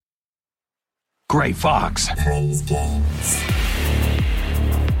Gray Fox. Plays games.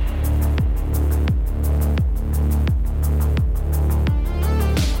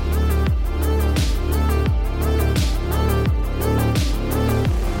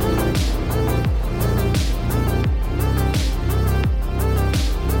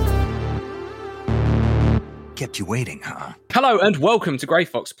 Kept you waiting, huh? Hello and welcome to Grey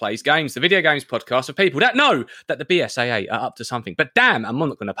Fox Plays Games, the video games podcast for people that know that the BSAA are up to something. But damn, I'm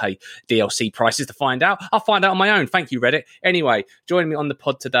not going to pay DLC prices to find out. I'll find out on my own. Thank you, Reddit. Anyway, joining me on the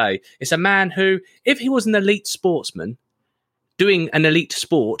pod today is a man who, if he was an elite sportsman doing an elite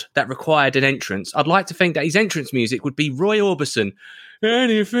sport that required an entrance, I'd like to think that his entrance music would be Roy Orbison.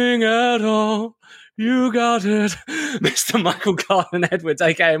 Anything at all. You got it. Mr. Michael Carlin Edwards,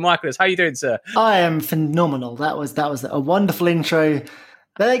 a.k.a. Michaelis. How are you doing, sir? I am phenomenal. That was a wonderful intro.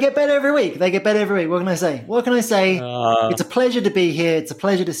 They get better every week. What can I say? It's a pleasure to be here. It's a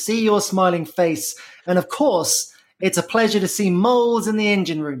pleasure to see your smiling face. And of course, it's a pleasure to see Moles in the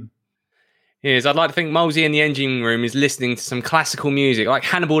engine room. Yes, I'd like to think Molesy in the engine room is listening to some classical music, like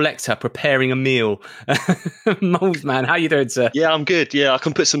Hannibal Lecter preparing a meal. Moles, man, how you doing, sir? Yeah, I'm good. Yeah, I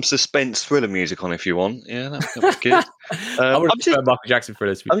can put some suspense thriller music on if you want. Yeah, that was good. I would have preferred Michael Jackson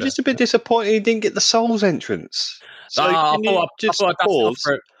thrillers. I'm just a bit disappointed he didn't get the Souls entrance. So can you just pause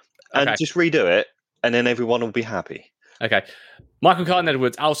and just redo it, and then everyone will be happy. Okay. Michael Carlin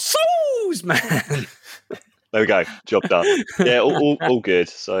Edwards, our Souls, man. There we go. Job done. Yeah, all good.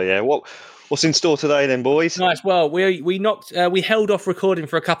 So, yeah, What's in store today, then, boys? Nice. Well, we held off recording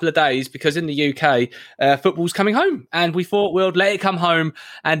for a couple of days because in the UK, football's coming home, and we thought we'd let it come home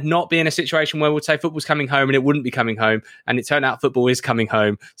and not be in a situation where we'd say football's coming home and it wouldn't be coming home, and it turned out football is coming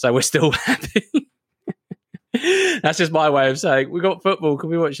home, so we're still happy. That's just my way of saying we got football. Can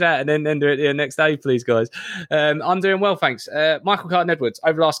we watch that and then do it the next day, please, guys? I'm doing well, thanks. Michael Carlin Edwards.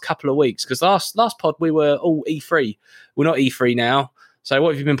 Over the last couple of weeks, because last pod we were all E3. We're not E3 now. So what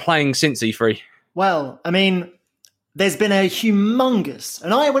have you been playing since E3? Well, I mean, there's been a humongous,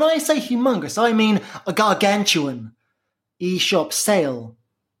 and when I say humongous, I mean a gargantuan eShop sale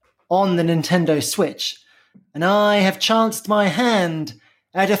on the Nintendo Switch. And I have chanced my hand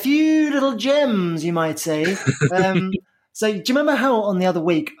at a few little gems, you might say. So do you remember how the other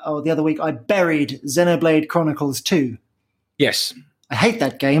week I buried Xenoblade Chronicles 2? Yes. I hate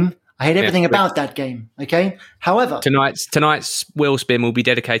that game. I hate everything about that game, okay? However... Tonight's wheel spin will be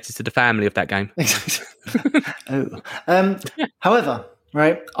dedicated to the family of that game. However,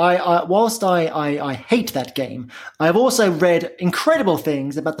 right, whilst I hate that game, I've also read incredible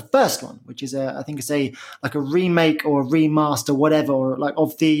things about the first one, which is I think it's a remake or a remaster, whatever, or like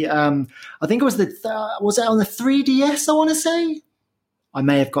of the... I think it was was it on the 3DS, I want to say? I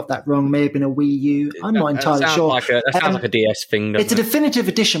may have got that wrong. May have been a Wii U. I'm not entirely sure. That sounds like a DS thing. It's a definitive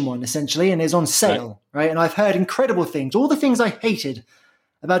edition one, essentially, and is on sale, right? And I've heard incredible things. All the things I hated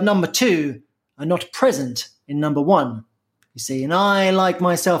about number 2 are not present in number 1, you see. And I like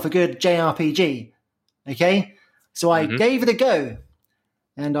myself a good JRPG, okay? So I gave it a go,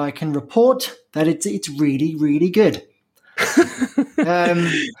 and I can report that it's really, really good.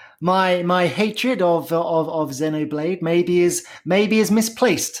 My hatred of Xenoblade maybe is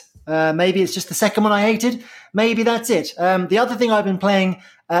misplaced. Maybe it's just the second one I hated. Maybe that's it. The other thing I've been playing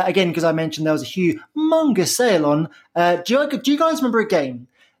again, because I mentioned there was a humongous sale on. Do you guys remember a game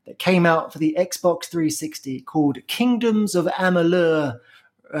that came out for the Xbox 360 called Kingdoms of Amalur?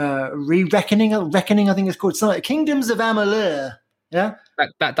 Reckoning, I think it's called. It's like Kingdoms of Amalur. Yeah,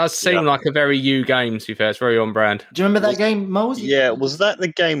 that does seem like a very you game. To be fair, it's very on brand. Do you remember that game, Moles? Yeah, was that the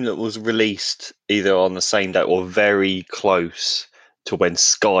game that was released either on the same day or very close to when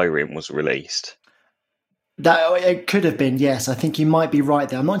Skyrim was released? That it could have been. Yes, I think you might be right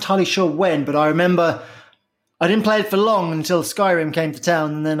there. I'm not entirely sure when, but I remember I didn't play it for long until Skyrim came to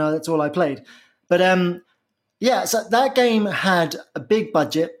town, and then that's all I played. But yeah, so that game had a big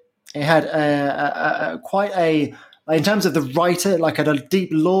budget. It had quite a... In terms of the writer, like had a deep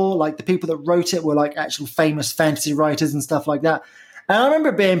lore, like the people that wrote it were like actual famous fantasy writers and stuff like that. And I remember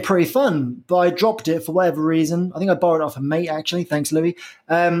it being pretty fun, but I dropped it for whatever reason. I think I borrowed it off a mate, actually. Thanks, Louis.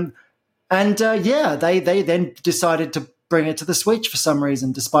 They then decided to bring it to the Switch for some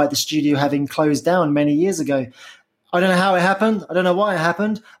reason, despite the studio having closed down many years ago. I don't know how it happened. I don't know why it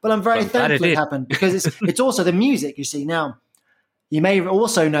happened, but I'm very thankful it happened because it's also the music, you see. Now, you may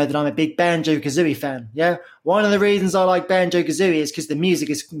also know that I'm a big Banjo-Kazooie fan, yeah? One of the reasons I like Banjo-Kazooie is because the music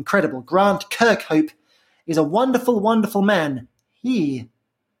is incredible. Grant Kirkhope is a wonderful, wonderful man. He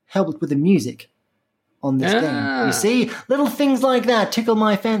helped with the music on this game. You see, little things like that tickle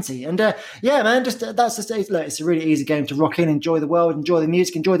my fancy. And yeah, man, it's a really easy game to rock in, enjoy the world, enjoy the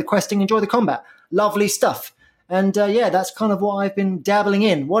music, enjoy the questing, enjoy the combat. Lovely stuff. And yeah, that's kind of what I've been dabbling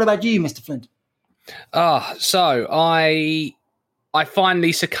in. What about you, Mr. Flint? So I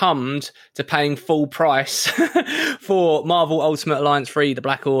finally succumbed to paying full price for Marvel Ultimate Alliance 3, The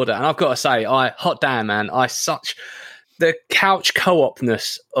Black Order. And I've got to say, hot damn, man, the couch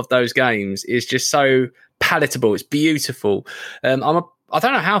co-opness of those games is just so palatable. It's beautiful. I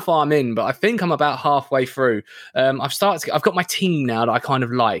don't know how far I'm in, but I think I'm about halfway through. I've got my team now that I kind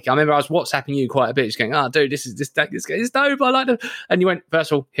of like. I remember I was WhatsApping you quite a bit, just going, "Oh, dude, this is dope. I like it." And you went,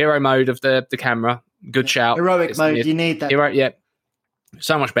 first of all, hero mode of the camera. Good shout. Heroic mode. You need that. Yeah.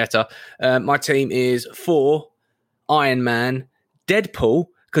 So much better. My team is 4 Iron Man, Deadpool,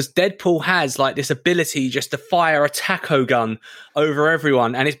 because Deadpool has like this ability just to fire a taco gun over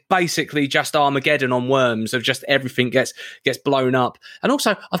everyone, and it's basically just Armageddon on worms of just everything gets blown up. And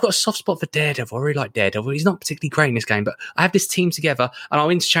also, I've got a soft spot for Daredevil. I really like Daredevil. He's not particularly great in this game, but I have this team together, and I'll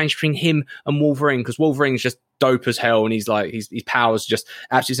interchange between him and Wolverine, because Wolverine's just dope as hell, and his powers just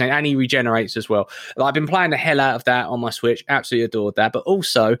absolutely insane, and he regenerates as well. I've been playing the hell out of that on my Switch, absolutely adored that. But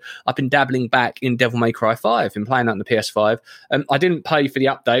also, I've been dabbling back in Devil May Cry 5, been playing that on the PS5. I didn't pay for the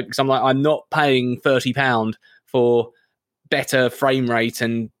update because I'm not paying £30 for better frame rate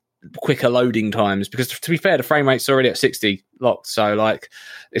and quicker loading times, because to be fair, the frame rate's already at 60 locked, so like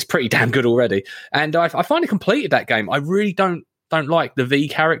it's pretty damn good already. And I finally completed that game. I really don't like the V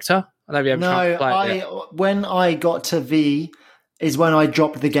character. When I got to V is when I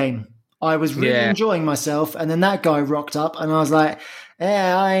dropped the game. I was really enjoying myself, and then that guy rocked up, and I was like,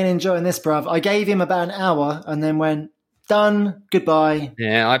 yeah, I ain't enjoying this, bruv. I gave him about an hour and then went, done, goodbye.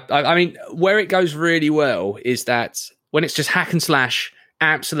 Yeah, I mean, where it goes really well is that when it's just hack and slash,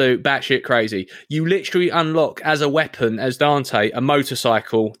 absolute batshit crazy, you literally unlock as a weapon, as Dante, a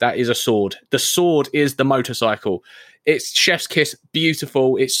motorcycle that is a sword. The sword is the motorcycle. It's chef's kiss,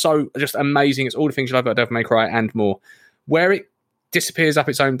 beautiful. It's so just amazing. It's all the things you love about Devil May Cry and more. Where it disappears up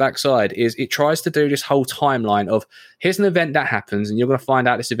its own backside is it tries to do this whole timeline of here's an event that happens, and you're going to find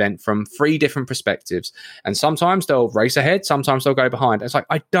out this event from 3 different perspectives. And sometimes they'll race ahead, sometimes they'll go behind. It's like,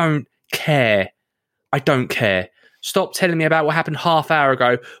 I don't care. Stop telling me about what happened half hour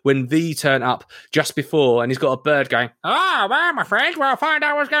ago when V turned up just before and he's got a bird going, "Oh, well, my friends, we'll find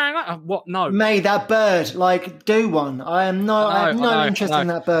out what's going on." What? No. May that bird, do one. I have no interest in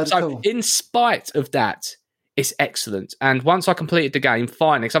that bird at all. In spite of that, it's excellent. And once I completed the game,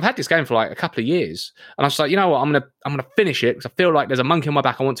 finally, because I've had this game for a couple of years, and I was like, you know what, I'm gonna finish it because I feel like there's a monkey on my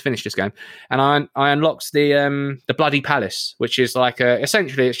back. I want to finish this game, and I unlocked the Bloody Palace, which is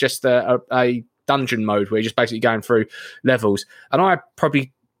essentially it's just a dungeon mode where you're just basically going through levels. And I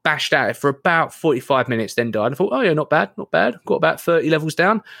probably bashed at it for about 45 minutes, then died. And I thought, oh yeah, not bad. Got about 30 levels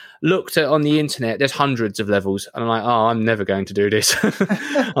down. Looked at on the internet, there's hundreds of levels. And I'm like, oh, I'm never going to do this. I'm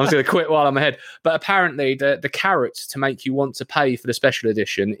just going to quit while I'm ahead. But apparently the carrot to make you want to pay for the special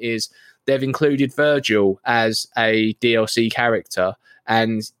edition is they've included Virgil as a DLC character.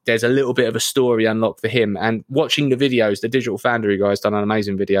 And there's a little bit of a story unlocked for him. And watching the videos, the Digital Foundry guys done an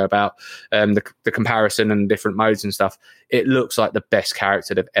amazing video about the comparison and different modes and stuff. It looks like the best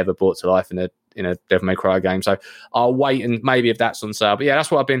character they've ever brought to life in a Devil May Cry game. So I'll wait and maybe if that's on sale. But yeah,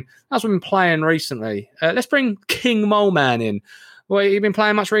 that's what I've been playing recently. Let's bring King Mole Man in. Well, you been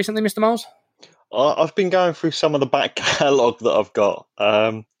playing much recently, Mr. Moles? I've been going through some of the back catalogue that I've got.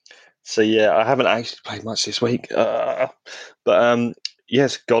 So yeah, I haven't actually played much this week. But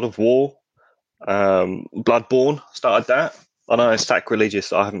yes, God of War, Bloodborne, started that. I know it's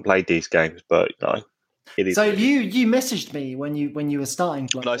sacrilegious. I haven't played these games, but it is. So you messaged me when you were starting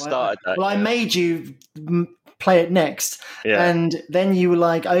Bloodborne. I started that. Well, I made you play it next, and then you were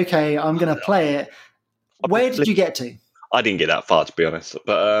like, "Okay, I'm going to play it." Where did you get to? I didn't get that far, to be honest.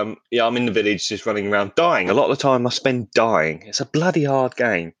 But I'm in the village, just running around, dying. A lot of the time, I spend dying. It's a bloody hard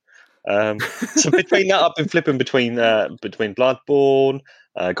game. So between that, I've been flipping between Bloodborne,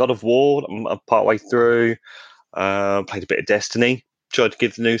 God of War. I'm partway through. Played a bit of Destiny. Tried to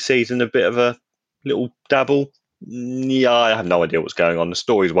give the new season a bit of a little dabble. Yeah, I have no idea what's going on. The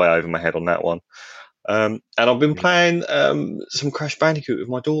story's way over my head on that one. And I've been playing some Crash Bandicoot with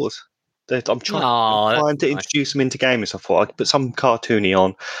my daughters. I'm trying to introduce them into gaming. So I thought I'd put some cartoony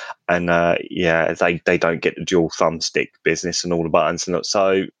on, and they don't get the dual thumbstick business and all the buttons. And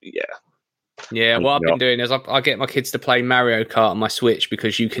so yeah. What I've been doing is I get my kids to play Mario Kart on my Switch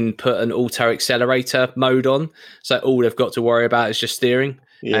because you can put an auto accelerator mode on, so all they've got to worry about is just steering.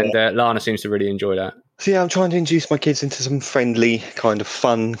 Yeah. And Lana seems to really enjoy that. So yeah, I'm trying to introduce my kids into some friendly, kind of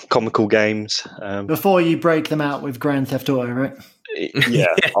fun, comical games. Before you break them out with Grand Theft Auto, right? Yeah,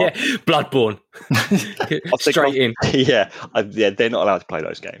 Bloodborne. Straight in. Yeah, they're not allowed to play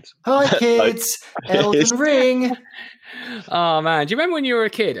those games. Hi, kids. Elden Ring. Oh man, do you remember when you were a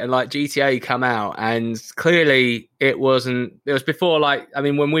kid and like GTA come out and clearly it was before, like, I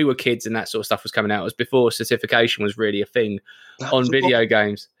mean, when we were kids and that sort of stuff was coming out, it was before certification was really a thing on video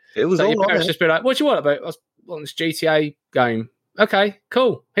games. It was so all your parents right. just be like, what do you want about? I want this GTA game. Okay,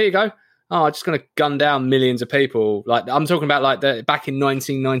 cool. Here you go. Oh, I'm just going to gun down millions of people. Like, I'm talking about like back in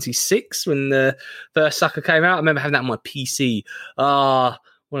 1996 when the first Sucker came out. I remember having that on my PC.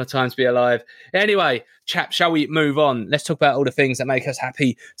 What a time to be alive. Anyway, chaps, shall we move on? Let's talk about all the things that make us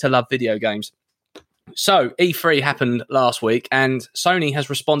happy to love video games. So, E3 happened last week, and Sony has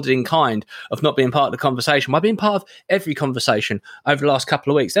responded in kind of not being part of the conversation by being part of every conversation over the last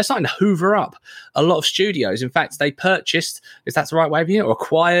couple of weeks. They're starting to hoover up a lot of studios. In fact, they purchased, is that the right way of it, or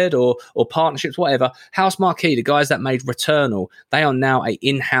acquired, or partnerships, whatever. House Marquee, the guys that made Returnal, they are now a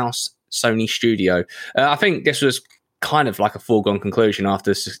in-house Sony studio. I think this was kind of like a foregone conclusion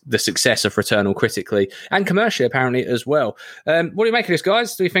after the success of Returnal critically and commercially, apparently, as well. What do you make of this,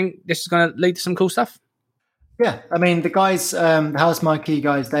 guys? Do you think this is going to lead to some cool stuff? Yeah, I mean, the guys, House Marquee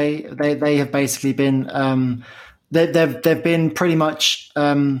guys, they have basically been they've been pretty much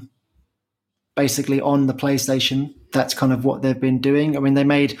basically on the PlayStation. That's kind of what they've been doing. I mean, they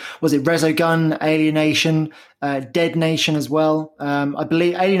made, was it Resogun, Alienation, Dead Nation as well. I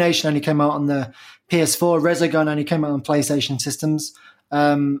believe Alienation only came out on the PS4. Resogun only came out on PlayStation systems.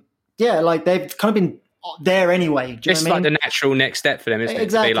 Like they've kind of been there anyway. Do you it's know what I mean? Like the natural next step for them, isn't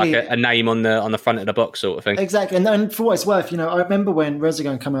Exactly. it? To be like a name on the front of the box sort of thing. Exactly. And for what it's worth, I remember when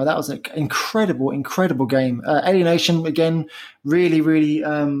Resogun came out, that was an incredible game. Alienation, again, really, really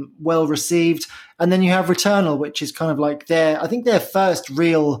well received. And then you have Returnal, which is kind of like their first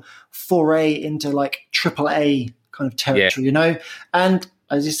real foray into like AAA kind of territory, And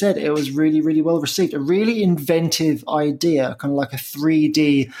as you said, it was really, really well received. A really inventive idea, kind of like a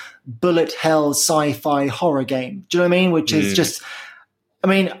 3D bullet hell sci-fi horror game. Do you know what I mean? Which is just,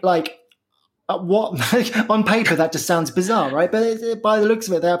 what on paper that just sounds bizarre, right? But by the looks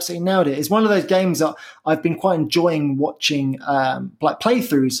of it, they absolutely nailed it. It's one of those games that I've been quite enjoying watching, like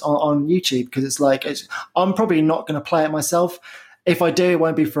playthroughs on YouTube, because I'm probably not going to play it myself. If I do, it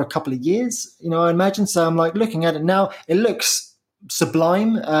won't be for a couple of years, I imagine. So I'm like looking at it now. It looks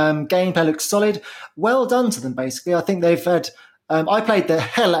sublime. Gameplay looks solid. Well done to them, basically. I think they've had. I played the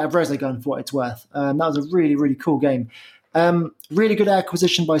hell out of Resogun for what it's worth. That was a really, really cool game. Really good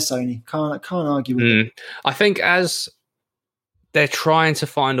acquisition by Sony. Can't argue with it. I think as they're trying to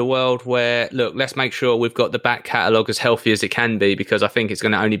find a world where, look, let's make sure we've got the back catalogue as healthy as it can be, because I think it's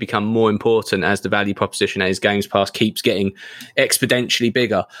going to only become more important as the value proposition that is Games Pass keeps getting exponentially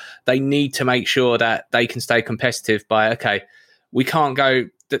bigger. They need to make sure that they can stay competitive by, okay, we can't go...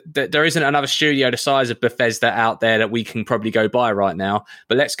 There isn't another studio the size of Bethesda out there that we can probably go buy right now,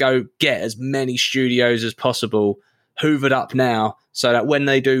 but let's go get as many studios as possible hoovered up now, so that when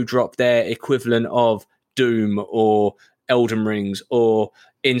they do drop their equivalent of Doom or Elden Rings or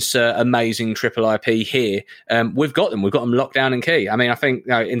insert amazing triple IP here, we've got them locked down and key. I mean, I think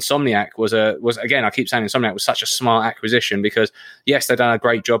Insomniac was again, I keep saying Insomniac was such a smart acquisition, because yes, they've done a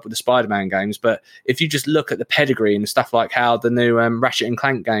great job with the Spider-Man games, but if you just look at the pedigree and stuff like how the new Ratchet and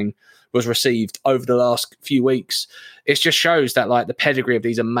Clank game was received over the last few weeks, it just shows that like the pedigree of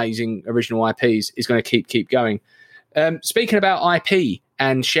these amazing original IPs is going to keep going. Speaking about IP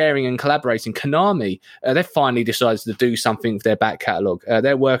and sharing and collaborating, Konami, they've finally decided to do something with their back catalogue.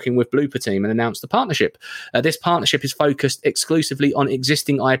 They're working with Blooper Team and announced the partnership. This partnership is focused exclusively on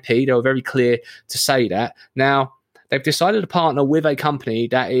existing IP. They were very clear to say that. Now, they've decided to partner with a company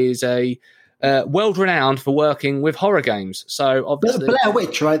that is world-renowned for working with horror games. So obviously, Blair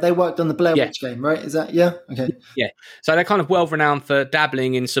Witch, right? They worked on the Blair Witch game, right? Is that, yeah? Okay. Yeah. So they're kind of world-renowned for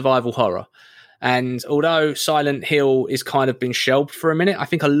dabbling in survival horror. And although Silent Hill is kind of been shelved for a minute, I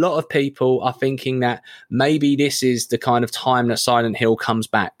think a lot of people are thinking that maybe this is the kind of time that Silent Hill comes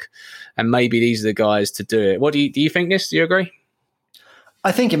back, and maybe these are the guys to do it. What do you think this? Do you agree?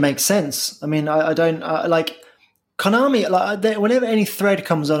 I think it makes sense. I mean, I don't like Konami. Like, whenever any thread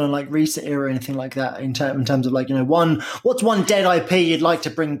comes on like Reset Era or anything like that, in terms of like, what's one dead IP you'd like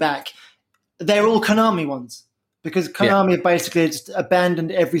to bring back? They're all Konami ones. Because Konami have basically just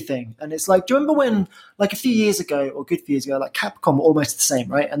abandoned everything. And it's like, do you remember when, like a few years ago, or a good few years ago, like Capcom were almost the same,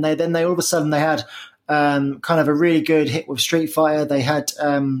 right? And they all of a sudden they had kind of a really good hit with Street Fighter. They had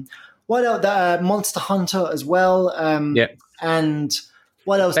Monster Hunter as well. And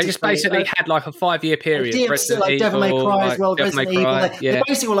What else? They did just basically had like a 5-year period. DMC, like Devil May Cry as well, Resident Evil. They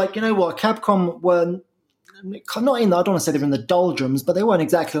basically were like, you know what, Capcom were not in, I don't want to say they were in the doldrums, but they weren't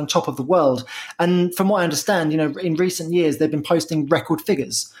exactly on top of the world. And from what I understand, in recent years, they've been posting record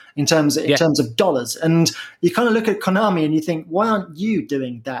figures in terms of dollars. And you kind of look at Konami and you think, why aren't you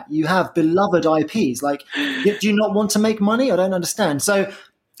doing that? You have beloved IPs. Like, do you not want to make money? I don't understand. So,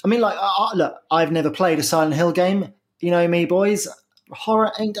 I mean, like, look, I've never played a Silent Hill game. You know me, boys.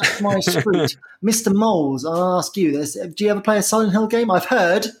 Horror ain't up my street. Mr. Moles, I'll ask you this. Do you ever play a Silent Hill game? I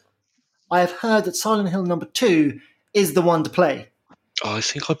have heard that Silent Hill number 2 is the one to play. Oh, I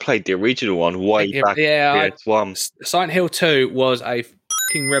think I played the original one way back. Yeah, Silent Hill 2 was a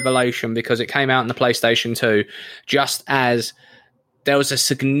fucking revelation because it came out on the PlayStation 2 just as there was a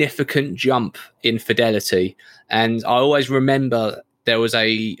significant jump in fidelity. And I always remember there was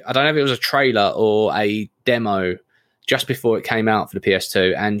I don't know if it was a trailer or a demo just before it came out for the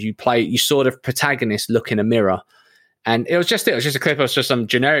PS2, and you saw the protagonist look in a mirror. And it was just a clip of just some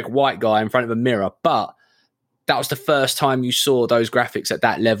generic white guy in front of a mirror. But that was the first time you saw those graphics at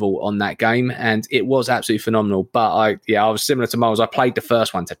that level on that game. And it was absolutely phenomenal. But I was similar to Miles. I played the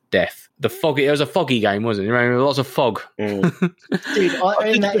first one to death. It was a foggy game, wasn't it? You remember, lots of fog. Dude,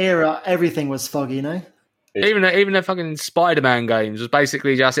 in that era, everything was foggy, you know? Even the fucking Spider-Man games was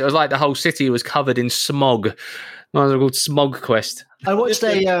basically it was like the whole city was covered in smog. Might as well called Smog Quest. I watched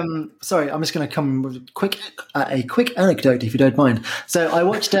sorry, I'm just going to come with a quick anecdote, if you don't mind. So I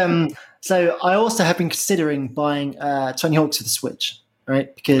watched. So I also have been considering buying Tony Hawk's for the Switch,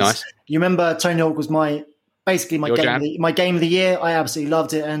 right? Because you remember Tony Hawk was my game of the year. I absolutely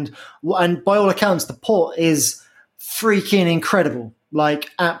loved it, and by all accounts, the port is freaking incredible, like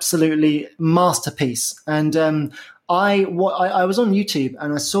absolutely masterpiece. And I was on YouTube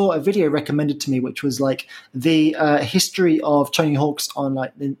and I saw a video recommended to me, which was like the history of Tony Hawk's on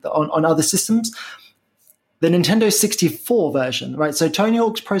other systems. The Nintendo 64 version, right? So Tony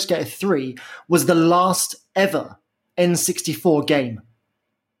Hawk's Pro Skater 3 was the last ever N64 game.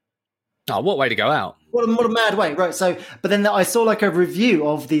 Oh, what way to go out! What a mad way, right? So, but then I saw like a review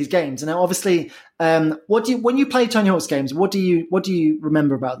of these games, and now obviously, when you play Tony Hawk's games, what do you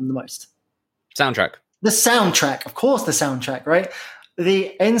remember about them the most? Soundtrack. The soundtrack, of course, the soundtrack, right?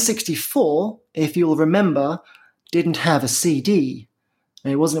 The N64, if you'll remember, didn't have a CD.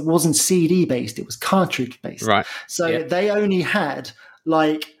 It wasn't CD based; it was cartridge based. Right. So they only had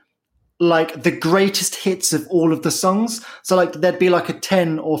like the greatest hits of all of the songs. So like there'd be like a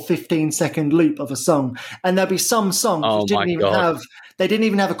 10 or 15 second loop of a song, and there'd be some songs which they didn't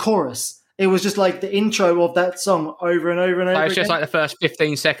even have a chorus. It was just like the intro of that song over and over and over. It's just like the first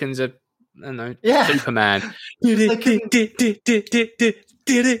 15 seconds of. I don't know, Superman.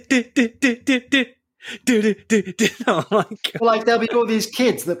 Oh my God. Like there'll be all these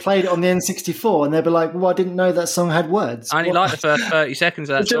kids that played it on the N64 and they'll be like, well, I didn't know that song had words. I only like the first 30 seconds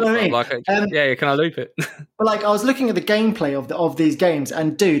of that song. I mean? Can I loop it? But like I was looking at the gameplay of these games,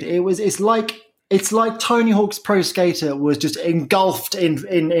 and dude, it's like Tony Hawk's Pro Skater was just engulfed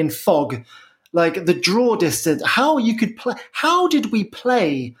in fog. Like the draw distance, how did we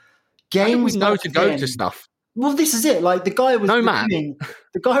play games? We know to go to stuff. Well, this is it. Like the guy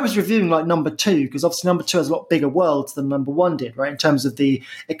was reviewing like number 2, because obviously number 2 has a lot bigger worlds than number 1 did, right? In terms of the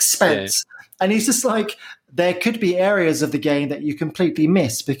expanse. Yeah. And he's just like, there could be areas of the game that you completely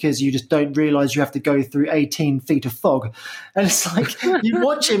miss because you just don't realize you have to go through 18 feet of fog. And it's like, you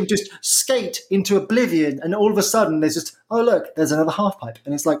watch him just skate into oblivion, and all of a sudden there's just, oh, look, there's another half pipe.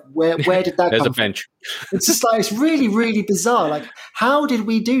 And it's like, where did that come from? There's a bench. It's just like, it's really, really bizarre. Like, how did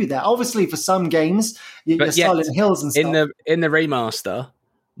we do that? Obviously, for some games, Silent Hills and stuff. In the remaster,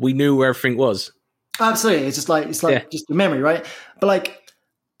 we knew where everything was. Absolutely. It's just a memory, right? But like,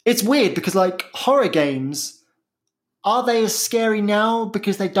 it's weird because like horror games, are they as scary now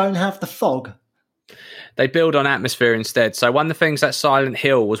because they don't have the fog? They build on atmosphere instead. So one of the things that Silent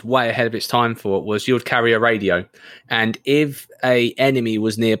Hill was way ahead of its time for was you'd carry a radio, and if a enemy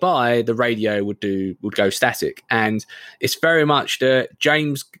was nearby, the radio would go static. And it's very much the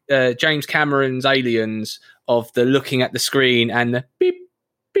James Cameron's Aliens of the looking at the screen and the beep,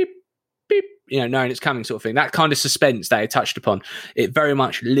 beep, beep, knowing it's coming sort of thing. That kind of suspense that it touched upon, it very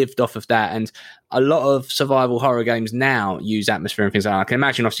much lived off of that. And a lot of survival horror games now use atmosphere and things like that. I can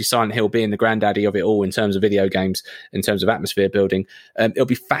imagine, obviously, Silent Hill being the granddaddy of it all in terms of video games, in terms of atmosphere building. It'll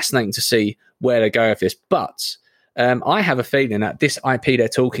be fascinating to see where they go with this. But I have a feeling that this IP they're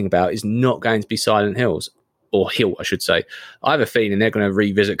talking about is not going to be Silent Hills, or Hill, I should say. I have a feeling they're going to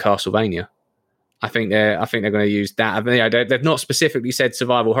revisit Castlevania. I think they're going to use that. I mean, they've not specifically said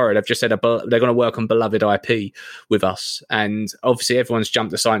survival horror. They've just said they're going to work on beloved IP with us. And obviously, everyone's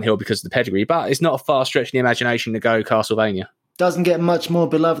jumped to Silent Hill because of the pedigree. But it's not a far stretch in the imagination to go Castlevania. Doesn't get much more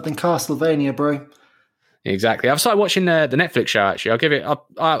beloved than Castlevania, bro. Exactly. I've started watching the Netflix show, actually. I'll give it,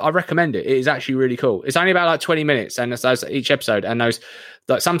 I recommend it. It is actually really cool. It's only about like 20 minutes and that's each episode. And those,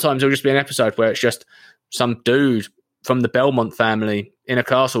 like, sometimes it'll just be an episode where it's just some dude from the Belmont family in a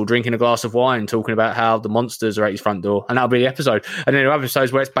castle drinking a glass of wine talking about how the monsters are at his front door, and that'll be the episode. And then there are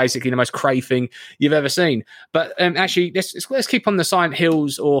episodes where it's basically the most cray thing you've ever seen. But actually, let's keep on the Silent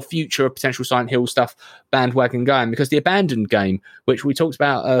Hills or future potential Silent Hill stuff bandwagon going, because the Abandoned game, which we talked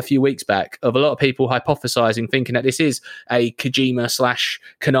about a few weeks back, of a lot of people hypothesizing, thinking that this is a Kojima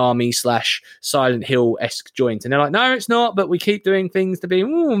 / Konami / Silent Hill-esque joint, and they're like, no, it's not, but we keep doing things to be,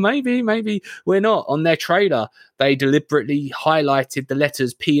 maybe we're not. On their trailer, they deliberately highlighted the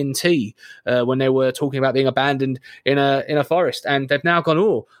letters P and T when they were talking about being abandoned in a forest, and they've now gone,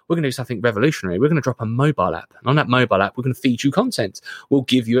 we're going to do something revolutionary. We're going to drop a mobile app, and on that mobile app, we're going to feed you content. We'll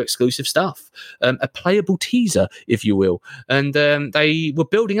give you exclusive stuff, a playable teaser, if you will. And they were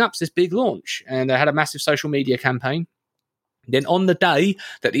building up to this big launch, and they had a massive social media campaign. Then on the day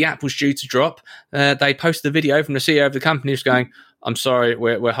that the app was due to drop, they posted a video from the CEO of the company just going, I'm sorry,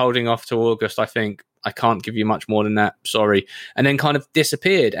 we're holding off to August, I think. I can't give you much more than that. Sorry. And then kind of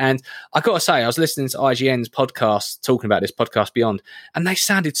disappeared. And I got to say, I was listening to IGN's podcast talking about this, Podcast Beyond, and they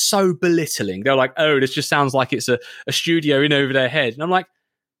sounded so belittling. They're like, this just sounds like it's a studio in over their head. And I'm like,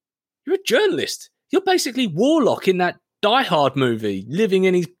 you're a journalist. You're basically Warlock in that Die Hard movie, living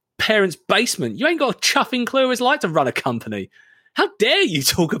in his parents' basement. You ain't got a chuffing clue what it's like to run a company. How dare you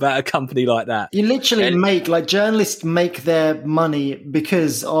talk about a company like that? You literally journalists make their money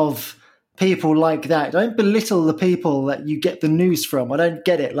because of people like that. Don't belittle the people that you get the news from. I don't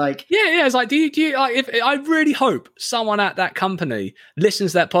get it. It's like, do you like, I really hope someone at that company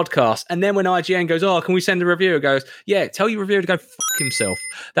listens to that podcast, and then when IGN goes, can we send a reviewer? Goes, yeah, tell your reviewer to go fuck himself.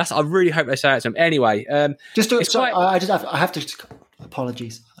 I really hope they say it to him. Anyway, I have to.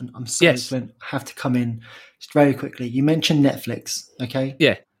 Apologies. I'm sorry. Yes. I have to come in just very quickly. You mentioned Netflix, okay?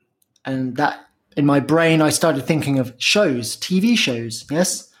 Yeah. And that, in my brain, I started thinking of shows, TV shows.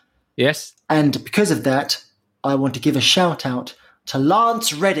 Yes. Yes. And because of that, I want to give a shout out to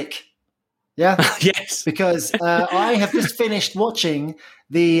Lance Reddick. Yeah? Yes. Because I have just finished watching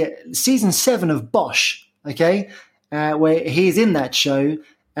the season 7 of Bosch, okay? Where he's in that show,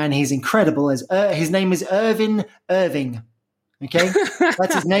 and he's incredible. His name is Irvin Irving, okay?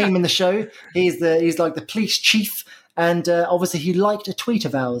 That's his name in the show. He's like the police chief, and obviously he liked a tweet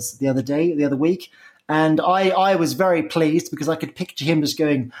of ours the other week. And I was very pleased because I could picture him just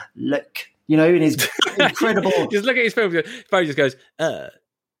going, look, in his incredible... Just look at his phone. His phone just goes,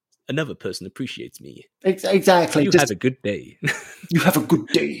 another person appreciates me. Exactly. You have a good day. You have a good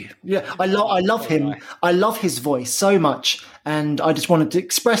day. Yeah, I love him. Right. I love his voice so much. And I just wanted to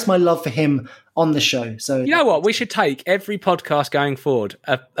express my love for him on the show. So you know what? We should take every podcast going forward,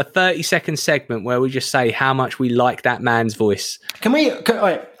 a 30-second segment where we just say how much we like that man's voice. All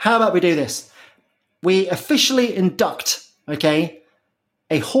right, how about we do this? We officially induct, okay,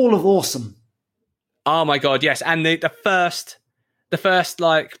 a Hall of Awesome. Oh my God, yes. And the first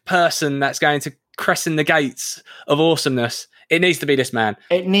person that's going to crescent the gates of awesomeness, it needs to be this man.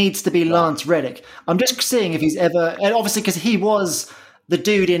 It needs to be Lance Reddick. I'm just seeing if he's ever, and obviously because he was the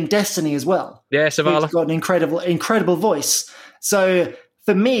dude in Destiny as well. Yeah, Zavala. He's got an incredible voice. So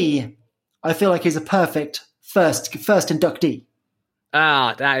for me, I feel like he's a perfect first inductee.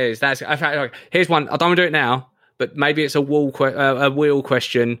 That's. In fact, here's one. I don't want to do it now, but maybe it's a wheel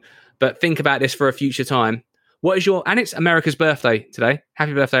question. But think about this for a future time. What is and it's America's birthday today.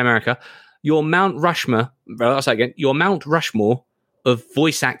 Happy birthday, America! Your Mount Rushmore. I'll say again. Your Mount Rushmore of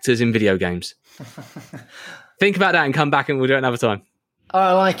voice actors in video games. Think about that and come back, and we'll do it another time.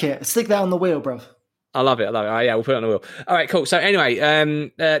 I like it. Stick that on the wheel, bro. I love it. Yeah, we'll put it on the wheel. All right, cool. So anyway,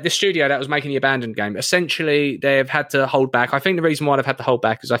 the studio that was making the Abandoned game, essentially they've had to hold back. I think the reason why they've had to hold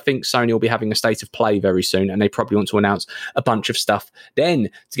back is I think Sony will be having a state of play very soon, and they probably want to announce a bunch of stuff then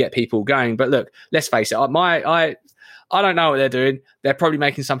to get people going. But look, let's face it, I don't know what they're doing. They're probably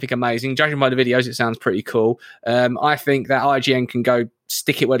making something amazing. Judging by the videos, it sounds pretty cool. I think that IGN can go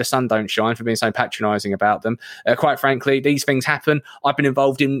stick it where the sun don't shine for being so patronising about them. Quite frankly, these things happen. I've been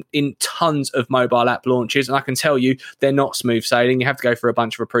involved in tons of mobile app launches, and I can tell you they're not smooth sailing. You have to go through a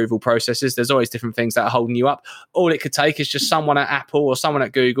bunch of approval processes. There's always different things that are holding you up. All it could take is just someone at Apple or someone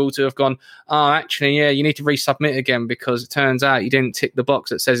at Google to have gone, oh, actually, yeah, you need to resubmit again because it turns out you didn't tick the box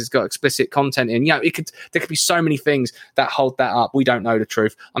that says it's got explicit content in. There could be so many things that hold that up. We don't know the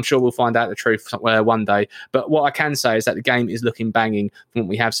truth. I'm sure we'll find out the truth somewhere one day. But what I can say is that the game is looking banging from what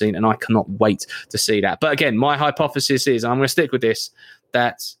we have seen, and I cannot wait to see that. But again, my hypothesis is, and I'm going to stick with this,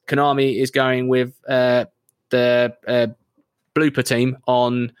 that Konami is going with the blooper team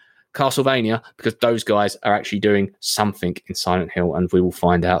on Castlevania because those guys are actually doing something in Silent Hill, and we will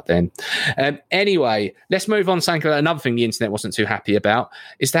find out then. Anyway, let's move on. Another thing the internet wasn't too happy about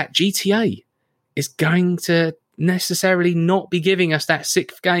is that GTA is going to necessarily not be giving us that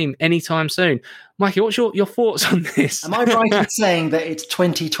 6th game anytime soon. Mikey, what's your thoughts on this? Am I right in saying that it's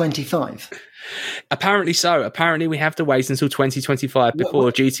 2025? Apparently so. Apparently we have to wait until 2025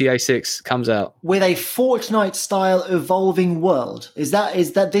 before GTA 6 comes out. With a Fortnite-style evolving world. Is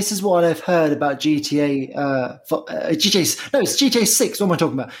that this is what I've heard about GTA? It's GTA 6. What am I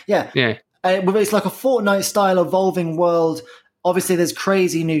talking about? Yeah. It's like a Fortnite-style evolving world. Obviously, there's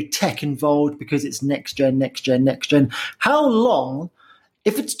crazy new tech involved because it's next gen. How long,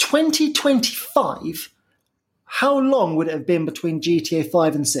 if it's 2025, how long would it have been between GTA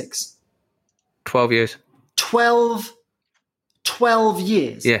 5 and 6? 12 years. 12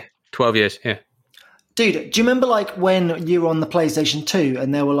 years? Yeah, 12 years, yeah. Dude, do you remember like when you were on the PlayStation 2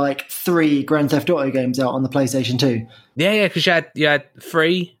 and there were like 3 Grand Theft Auto games out on the PlayStation 2? Yeah, because you had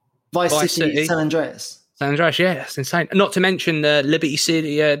 3. Vice City, San Andreas. San Andreas, yeah, that's insane. Not to mention the Liberty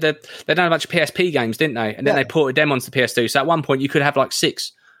City. They done a bunch of PSP games, didn't they? And then they ported them onto the PS2. So at one point, you could have like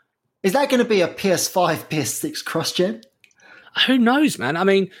 6. Is that going to be a PS5, PS6 cross-gen? Who knows, man? I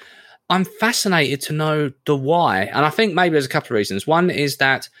mean, I'm fascinated to know the why. And I think maybe there's a couple of reasons. One is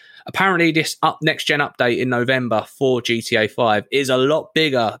that apparently this next-gen update in November for GTA 5 is a lot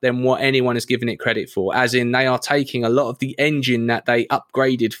bigger than what anyone has given it credit for. As in, they are taking a lot of the engine that they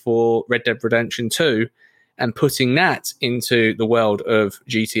upgraded for Red Dead Redemption 2 and putting that into the world of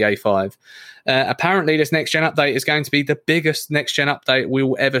GTA 5. Apparently, this next-gen update is going to be the biggest next-gen update we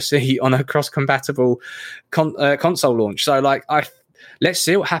will ever see on a cross-compatible console launch. So, let's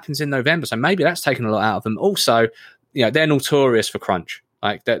see what happens in November. So maybe that's taken a lot out of them. Also, they're notorious for crunch.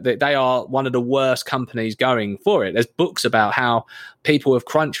 Like they are one of the worst companies going for it. There's books about how people have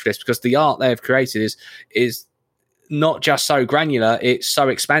crunched for this because the art they have created is not just so granular, it's so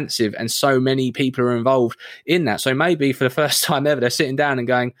expansive and so many people are involved in that. So maybe for the first time ever, they're sitting down and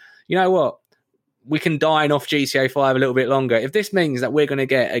going, you know what? We can dine off GTA 5 a little bit longer. If this means that we're going to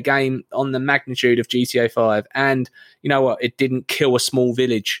get a game on the magnitude of GTA 5 and, you know what, it didn't kill a small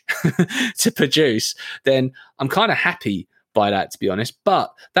village to produce, then I'm kind of happy by that, to be honest.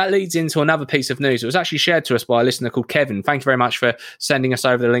 But that leads into another piece of news. It was actually shared to us by a listener called Kevin. Thank you very much for sending us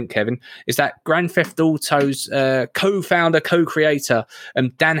over the link, Kevin. Is that Grand Theft Auto's co-founder, co-creator,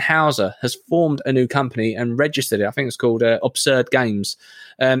 Dan Houser has formed a new company and registered it. I think it's called Absurd Games.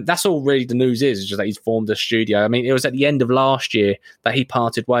 That's all really the news is just that he's formed a studio. I mean, it was at the end of last year that he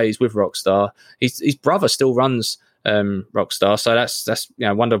parted ways with Rockstar. His brother still runs Rockstar, so that's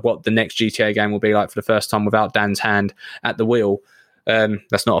I wonder what the next GTA game will be like for the first time without Dan's hand at the wheel.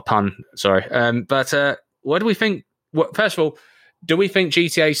 That's not a pun, sorry. But what do we think? First of all, do we think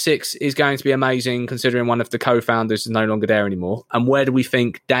GTA 6 is going to be amazing considering one of the co-founders is no longer there anymore? And where do we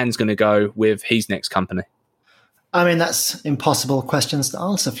think Dan's going to go with his next company? I mean, that's impossible questions to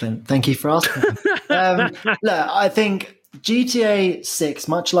answer, Flint. Thank you for asking. Look, I think GTA 6,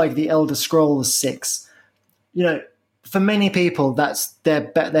 much like the Elder Scrolls 6, for many people, that's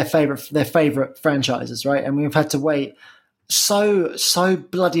their favorite franchises, right? And we've had to wait so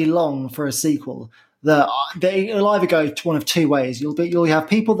bloody long for a sequel that it'll either go to one of two ways. You'll have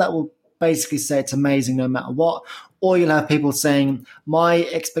people that will basically say it's amazing no matter what, or you'll have people saying my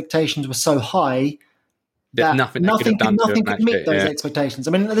expectations were so high that nothing could meet those expectations.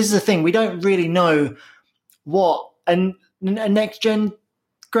 I mean, this is the thing. We don't really know what a next-gen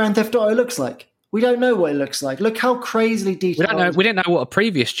Grand Theft Auto looks like. We don't know what it looks like. Look how crazily detailed. We didn't know what a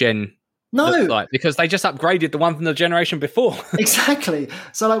previous gen looked like because they just upgraded the one from the generation before. Exactly.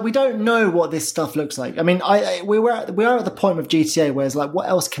 So we don't know what this stuff looks like. I mean, we are at the point with GTA where it's like, what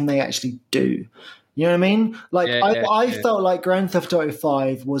else can they actually do? You know what I mean? Like I yeah. felt like Grand Theft Auto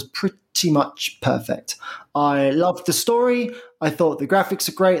 5 was pretty much perfect. I loved the story. I thought the graphics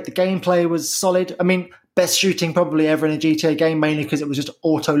are great. The gameplay was solid. I mean, best shooting probably ever in a GTA game, mainly because it was just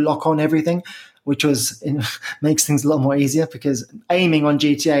auto lock on everything, which was makes things a lot more easier because aiming on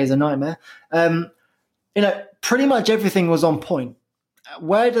GTA is a nightmare. Pretty much everything was on point.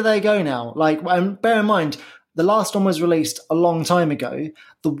 Where do they go now? Like, and bear in mind, the last one was released a long time ago.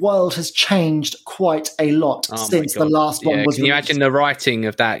 The world has changed quite a lot since the last one was released. Can you imagine the writing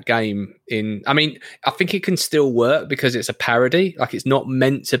of that game I think it can still work because it's a parody. Like, it's not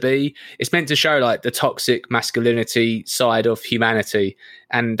meant to be. It's meant to show like the toxic masculinity side of humanity,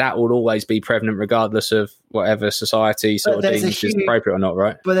 and that will always be prevalent regardless of whatever society sort of deems is appropriate or not,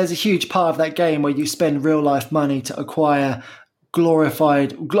 right? But there's a huge part of that game where you spend real life money to acquire glorified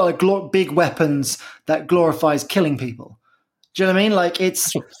big weapons that glorifies killing people. Do you know what I mean? Like,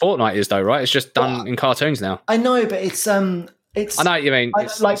 it's that's what Fortnite is, though, right? It's just done in cartoons now. I know, but it's I know what you mean.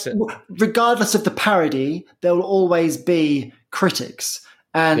 Regardless of the parody, there will always be critics,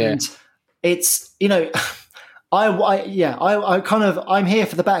 and it's I'm here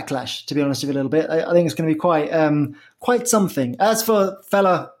for the backlash. To be honest with you, a little bit, I think it's going to be quite something. As for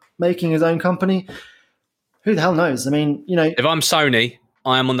fella making his own company, who the hell knows? I mean, if I'm Sony,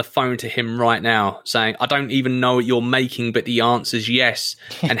 I am on the phone to him right now saying, I don't even know what you're making, but the answer's yes.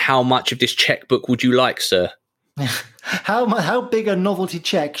 And how much of this checkbook would you like, sir? How big a novelty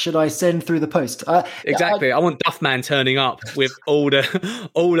check should I send through the post? Exactly. I want Duffman turning up with all of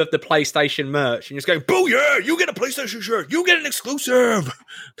the PlayStation merch and just going, "Boo, yeah, you get a PlayStation shirt. You get an exclusive."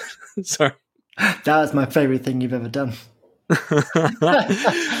 Sorry. That was my favorite thing you've ever done.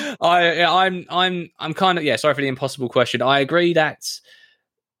 I'm kind of sorry for the impossible question. I agree that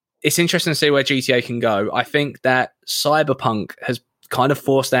it's interesting to see where GTA can go. I think that Cyberpunk has kind of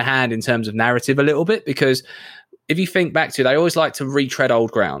forced their hand in terms of narrative a little bit, because if you think back to, they always like to retread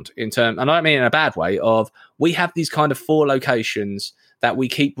old ground and I don't mean in a bad way, of we have these kind of 4 locations that we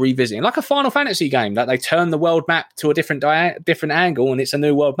keep revisiting, like a Final Fantasy game, that they turn the world map to a different angle and it's a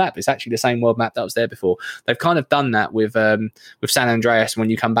new world map. It's actually the same world map that was there before. They've kind of done that with San Andreas when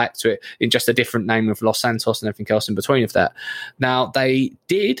you come back to it in just a different name with Los Santos and everything else in between of that. Now, they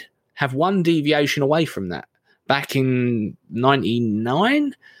did have one deviation away from that back in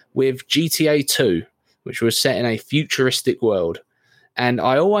 99 with GTA 2, which was set in a futuristic world. And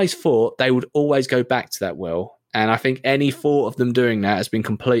I always thought they would always go back to that world. And I think any thought of them doing that has been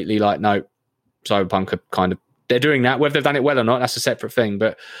completely like, no, Cyberpunk are kind of, they're doing that. Whether they've done it well or not, that's a separate thing.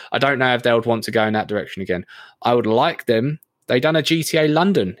 But I don't know if they would want to go in that direction again. I would like them. They done a GTA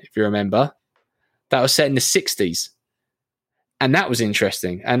London, if you remember. That was set in the 60s. And that was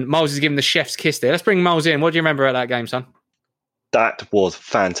interesting. And Miles is giving the chef's kiss there. Let's bring Miles in. What do you remember about that game, son? That was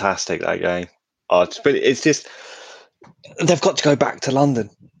fantastic, that game. It's just, they've got to go back to London.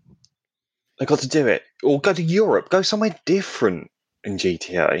 They've got to do it. Or go to Europe. Go somewhere different in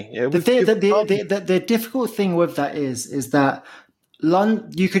GTA. The difficult thing with that is that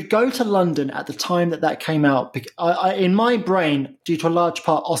you could go to London at the time that came out. In my brain, due to a large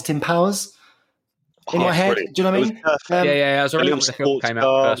part, Austin Powers. In my head, brilliant. Do you know what I mean? I was already came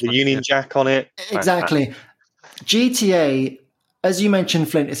out. The Union Jack on it. Exactly. GTA, as you mentioned,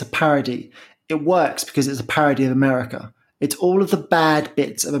 Flint, it's a parody. It works because it's a parody of America. It's all of the bad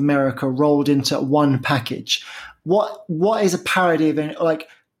bits of America rolled into one package. What is a parody of, like,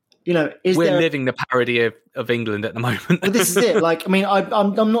 we're living the parody of England at the moment. Well, this is it. Like, I mean,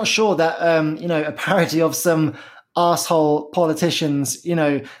 I'm not sure that a parody of some arsehole politicians,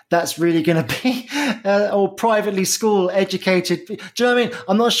 that's really going to be or privately school educated. Do you know what I mean?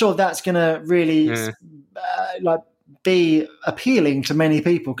 I'm not sure that's going to really be appealing to many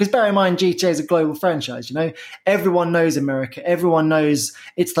people, because bear in mind, GTA is a global franchise. Everyone knows America. Everyone knows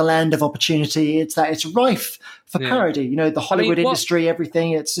it's the land of opportunity. It's rife for parody. The Hollywood industry,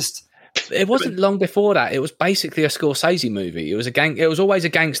 everything. It's just. It wasn't long before that. It was basically a Scorsese movie. It was always a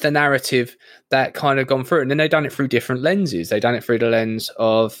gangster narrative that kind of gone through, and then they've done it through different lenses. They've done it through the lens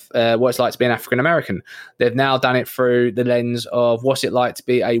of what it's like to be an African American. They've now done it through the lens of what's it like to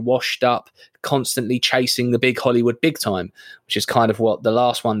be a washed up, constantly chasing the big Hollywood big time, which is kind of what the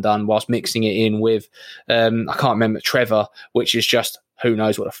last one done, whilst mixing it in with I can't remember, Trevor, which is just, who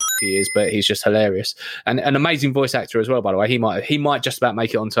knows what the fuck he is, but he's just hilarious. And an amazing voice actor as well, by the way. He might just about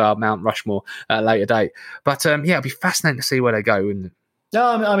make it onto our Mount Rushmore at a later date. But it'll be fascinating to see where they go, wouldn't it? No,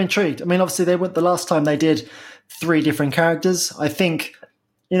 I'm intrigued. I mean, obviously they went the last time they did 3 different characters. I think,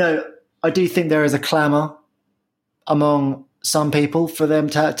 I do think there is a clamour among some people for them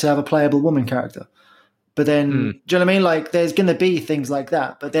to have a playable woman character. But then, do you know what I mean? Like, there's going to be things like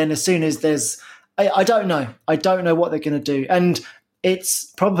that. But then as soon as there's I don't know. I don't know what they're going to do. And it's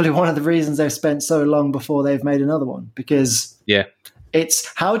probably one of the reasons they've spent so long before they've made another one, because it's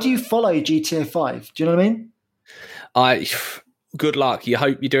how do you follow GTA 5? Do you know what I mean? Good luck. You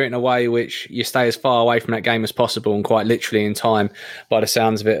hope you do it in a way which you stay as far away from that game as possible, and quite literally in time by the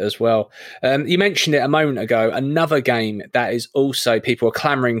sounds of it as well. You mentioned it a moment ago. Another game that is also people are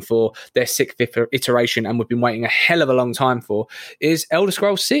clamouring for their 6th iteration and we've been waiting a hell of a long time for is Elder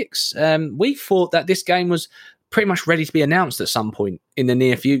Scrolls 6. We thought that this game was pretty much ready to be announced at some point in the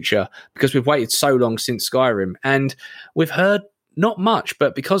near future because we've waited so long since Skyrim. And we've heard not much,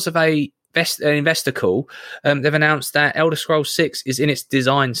 but because of an investor call, they've announced that Elder Scrolls 6 is in its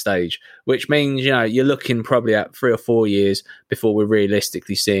design stage, which means, you're looking probably at 3 or 4 years before we're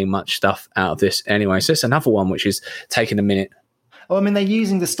realistically seeing much stuff out of this anyway. So it's another one which is taking a minute. Oh, I mean, they're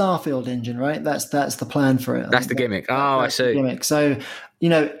using the Starfield engine, right? That's the plan for it. That's the gimmick. I see. Gimmick. So,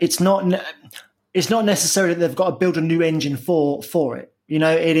 it's not necessarily that they've got to build a new engine for it.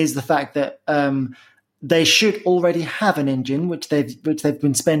 It is the fact that they should already have an engine which they've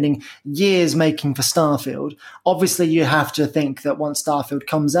been spending years making for Starfield. Obviously, you have to think that once Starfield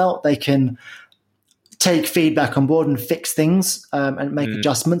comes out, they can take feedback on board and fix things and make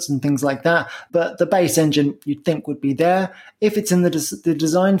adjustments and things like that. But the base engine you'd think would be there. If it's in the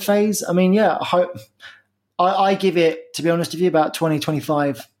design phase, I mean, I give it, to be honest with you, about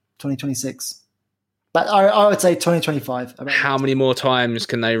 2025, 2026. But I would say 2025. How many more times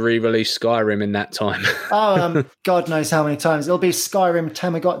can they re-release Skyrim in that time? God knows how many times. It'll be Skyrim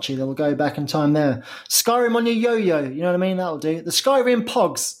Tamagotchi. They'll go back in time there. Skyrim on your yo-yo. You know what I mean? That'll do. The Skyrim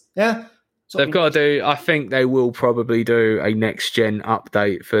Pogs. Yeah? They've got to do... I think they will probably do a next-gen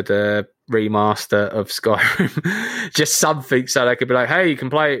update for the remaster of Skyrim. Just something so they could be like, hey, you can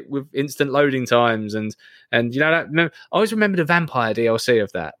play it with instant loading times. And that. I always remember the Vampire DLC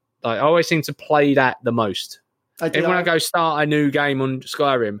of that. I always seem to play that the most. When I go start a new game on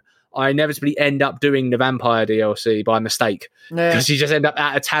Skyrim, I inevitably end up doing the Vampire DLC by mistake. Because you just end up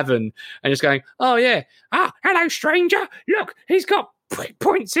at a tavern and just going, oh yeah, hello stranger, look, he's got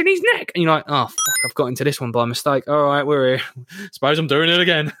points in his neck. And you're like, oh fuck, I've got into this one by mistake. All right, we're here. Suppose I'm doing it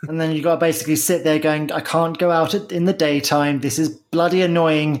again. And then you got to basically sit there going, I can't go out in the daytime. This is bloody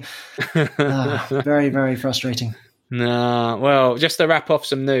annoying. Very, very frustrating. No, well, just to wrap off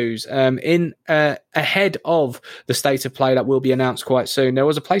some news, ahead of the state of play that will be announced quite soon, there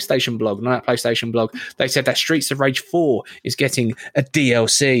was a PlayStation blog, not a PlayStation blog. They said that Streets of Rage 4 is getting a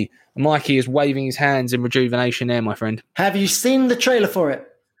DLC. Mikey is waving his hands in rejuvenation there, my friend. Have you seen the trailer for it?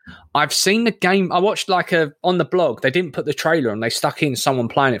 I've seen the game. I watched on the blog. They didn't put the trailer on. They stuck in someone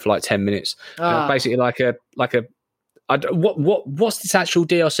playing it for like 10 minutes. Basically like a. What's this actual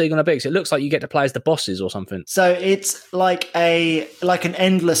DLC going to be? Because it looks like you get to play as the bosses or something. So it's like an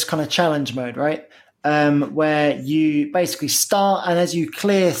endless kind of challenge mode, right? Where you basically start, and as you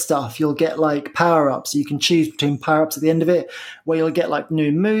clear stuff, you'll get like power-ups. You can choose between power-ups at the end of it, where you'll get like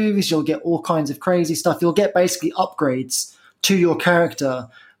new moves, you'll get all kinds of crazy stuff. You'll get basically upgrades to your character,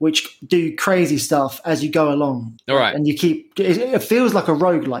 which do crazy stuff as you go along. All right. And you keep... It feels like a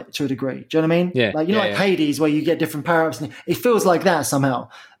roguelike to a degree. Do you know what I mean? Yeah. Like, like Hades, where you get different power-ups. And it feels like that somehow.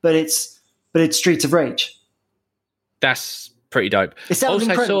 But it's Streets of Rage. That's pretty dope. It sounds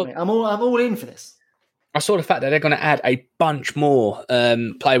incredible, mate. I'm all in for this. I saw the fact that they're going to add a bunch more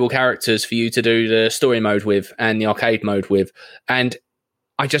playable characters for you to do the story mode with and the arcade mode with. And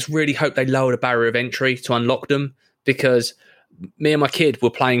I just really hope they lower the barrier of entry to unlock them, because me and my kid were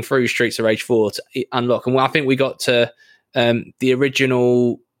playing through Streets of Rage 4 to unlock. And I think we got to the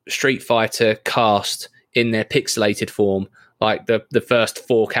original Street Fighter cast in their pixelated form, like the first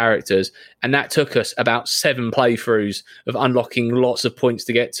 4 characters. And that took us about 7 playthroughs of unlocking lots of points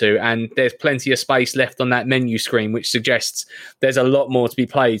to get to. And there's plenty of space left on that menu screen, which suggests there's a lot more to be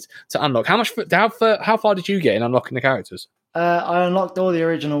played to unlock. How far did you get in unlocking the characters? I unlocked all the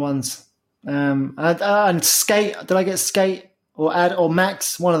original ones. And Skate, did I get Skate? Or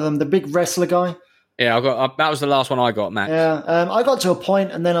Max, one of them, the big wrestler guy. Yeah, that was the last one I got, Max. Yeah, I got to a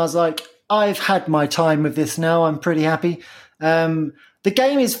point and then I was like, I've had my time with this now. I'm pretty happy. The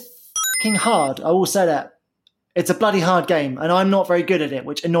game is fucking hard. I will say that. It's a bloody hard game, and I'm not very good at it,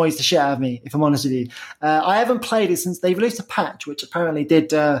 which annoys the shit out of me, if I'm honest with you. I haven't played it since they released a patch, which apparently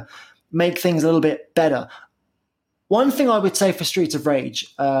did make things a little bit better. One thing I would say for Streets of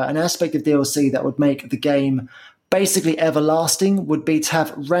Rage, an aspect of DLC that would make the game basically everlasting, would be to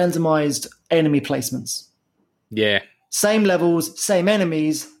have randomized enemy placements. Yeah. Same levels, same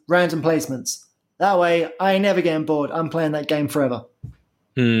enemies, random placements. That way, I ain't never getting bored. I'm playing that game forever.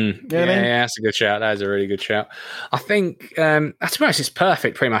 Yeah, what I mean? that's a good shout. That is a really good shout. I think, to be honest, it's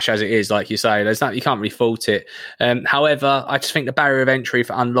perfect pretty much as it is, like you say. There's not, you can't really fault it. However, I just think the barrier of entry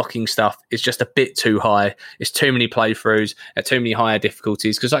for unlocking stuff is just a bit too high. It's too many playthroughs at too many higher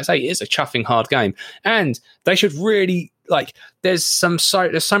difficulties. Because, like I say, it is a chuffing hard game, and they should really there's so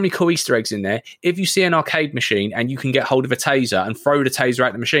many cool Easter eggs in there. If you see an arcade machine and you can get hold of a taser and throw the taser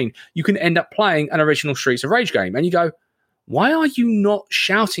at the machine, you can end up playing an original Streets of Rage game, and you go, why are you not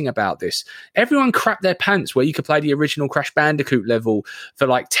shouting about this? Everyone crapped their pants where you could play the original Crash Bandicoot level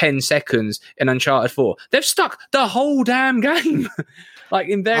for 10 seconons in Uncharted 4. They've stuck the whole damn game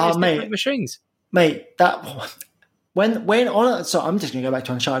in various different machines. Mate, that when on so I'm just going to go back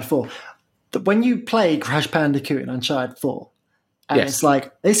to Uncharted 4. When you play Crash Bandicoot in Uncharted 4, and it's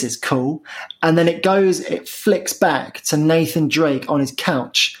this is cool, and then it flicks back to Nathan Drake on his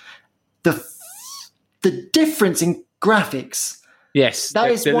couch. The difference in graphics. Yes,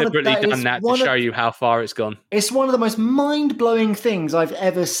 they've deliberately done that to show you how far it's gone. It's one of the most mind-blowing things I've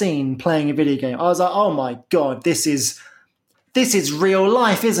ever seen playing a video game. I was like, oh my God, this is real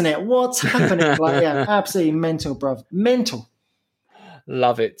life, isn't it? What's happening? Absolutely mental, bruv. Mental.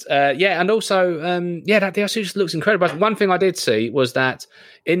 Love it. And also, that DLC just looks incredible. One thing I did see was that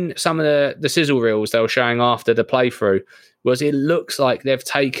in some of the sizzle reels they were showing after the playthrough, was it looks like they've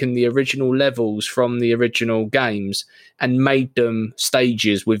taken the original levels from the original games and made them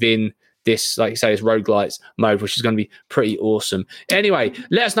stages within this, like you say, this roguelites mode, which is going to be pretty awesome. Anyway,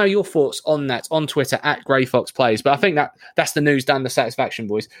 let us know your thoughts on that on Twitter at GreyFoxPlays. But I think that's the news done, the satisfaction,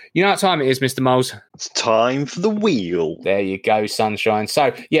 boys. You know what time it is, Mr. Moles? It's time for the wheel. There you go, sunshine.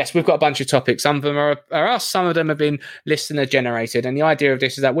 So, yes, we've got a bunch of topics. Some of them are us, some of them have been listener generated. And the idea of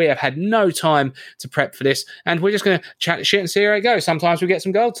this is that we have had no time to prep for this. And we're just going to chat shit and see how it goes. Sometimes we get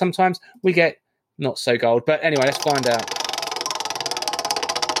some gold, sometimes we get not so gold. But anyway, let's find out.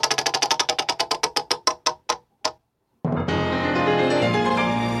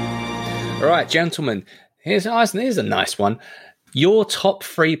 All right, gentlemen, here's a nice one. Your top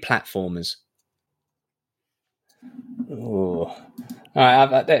 3 platformers. Oh, all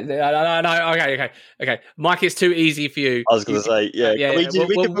right. Okay. Mike, it's too easy for you. I was going to say, yeah.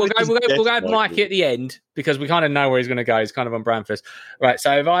 We'll go Mike at the end because we kind of know where he's going to go. He's kind of on brand for us. Right.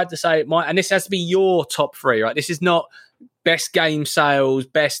 So if I had to say, and this has to be your top 3, right? This is not best game sales,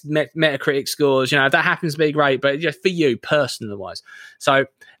 best Metacritic scores. That happens to be great, but just for you, personal wise. So,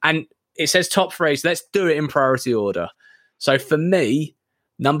 and it says top 3, so let's do it in priority order. So for me,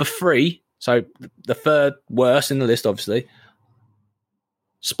 number 3, so the third worst in the list, obviously,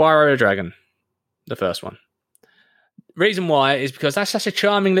 Spyro the Dragon, the first one. Reason why is because that's such a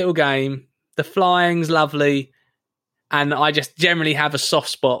charming little game. The flying's lovely, and I just generally have a soft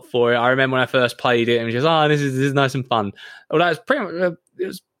spot for it. I remember when I first played it, and it was just, this is nice and fun. Although it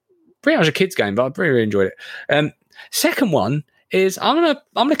was pretty much a kid's game, but I really enjoyed it. Second one is I'm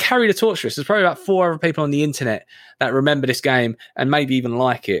gonna carry the torch for this. There's probably about 4 other people on the internet that remember this game and maybe even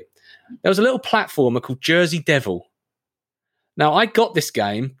like it. There was a little platformer called Jersey Devil. Now I got this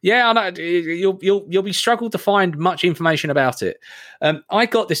game. Yeah, I know you'll be struggled to find much information about it. I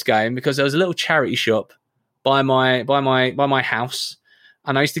got this game because there was a little charity shop by my house,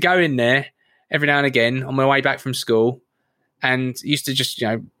 and I used to go in there every now and again on my way back from school, and used to just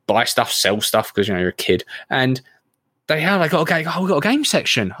buy stuff, sell stuff because you're a kid. And we got a game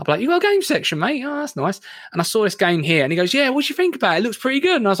section. I'll be like, you got a game section, mate? Oh, that's nice. And I saw this game here, and he goes, yeah, what do you think about it? It looks pretty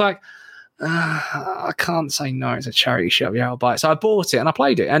good. And I was like, I can't say no, it's a charity shop. Yeah, I'll buy it. So I bought it and I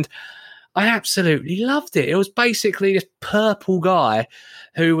played it, and I absolutely loved it. It was basically this purple guy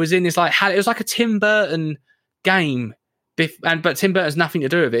who was in this it was like a Tim Burton game, but Tim Burton has nothing to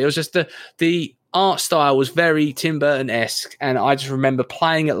do with it. It was just the art style was very Tim Burton-esque, and I just remember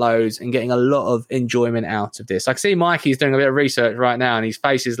playing it loads and getting a lot of enjoyment out of this. I can see Mikey's doing a bit of research right now, and his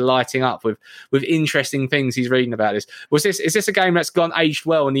face is lighting up with interesting things he's reading about this. Is this a game that's gone aged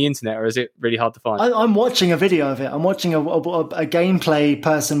well on the internet, or is it really hard to find? I'm watching a video of it. I'm watching a gameplay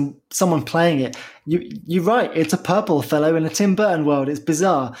person, someone playing it. You're right. It's a purple fellow in a Tim Burton world. It's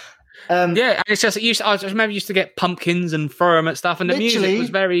bizarre. And it's just I just remember used to get pumpkins and throw them at stuff, and the music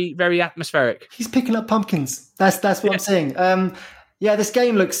was very, very atmospheric. He's picking up pumpkins. That's what I'm saying. This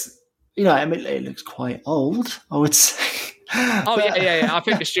game looks, it looks quite old, I would say. Oh, yeah. I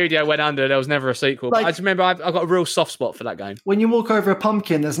think the studio went under. There was never a sequel. But I just remember I've got a real soft spot for that game. When you walk over a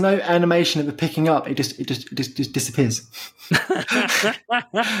pumpkin, there's no animation of it picking up. It just disappears.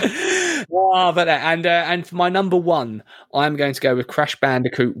 And for my number one, I'm going to go with Crash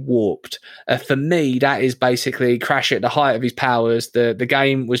Bandicoot Warped. For me, that is basically Crash at the height of his powers. The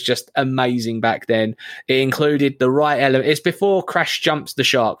game was just amazing back then. It included the right element. It's before Crash jumps the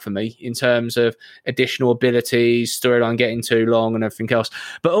shark for me in terms of additional abilities, storyline getting too long and everything else.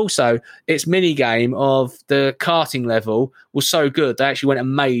 But also, its mini game of the karting level was so good they actually went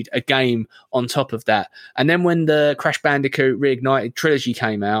and made a game on top of that. And then when the Crash Bandicoot Reignited trilogy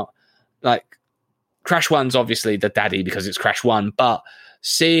came out, like Crash 1's obviously the daddy because it's Crash 1, but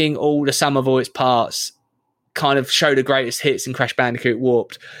seeing all the sum of all its parts kind of show the greatest hits in Crash Bandicoot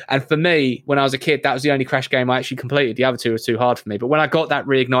Warped. And for me, when I was a kid, that was the only Crash game I actually completed. The other two were too hard for me. But when I got that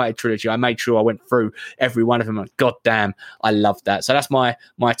Reignited trilogy, I made sure I went through every one of them. And God damn, I loved that. So that's my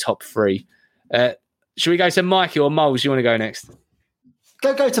top three. Should we go to Mikey or Moles? You want to go next?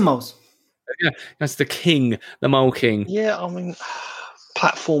 Go to Moles. Yeah, that's the king, the Mole King. Yeah, I mean,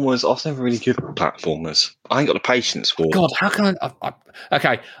 platformers, I was never really good at platformers. I ain't got the patience for it. God, how can I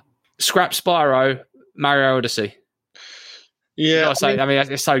okay, scrap Spyro, Mario Odyssey. Yeah, I mean,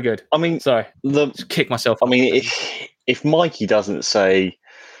 it's so good. I mean, sorry, just kick myself. I mean, if Mikey doesn't say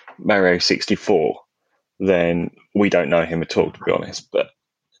Mario 64, then we don't know him at all, to be honest. But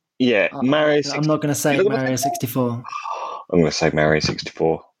yeah, Mario 64. I'm not going to say Mario 64. I'm going to say Mario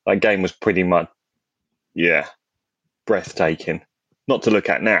 64. That game was pretty much, breathtaking. Not to look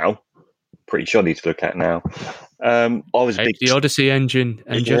at now. Pretty shoddy to look at now. I was take the Odyssey engine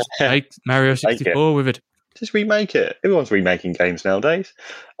and just take Mario 64 with it. Just remake it. Everyone's remaking games nowadays.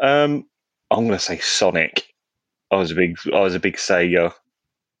 I'm going to say Sonic. I was a big Sega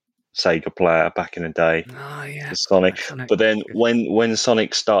player back in the day. Oh yeah, Sonic. But then when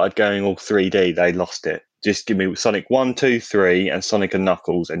Sonic started going all 3D, they lost it. Just give me Sonic 1, 2, 3, and Sonic and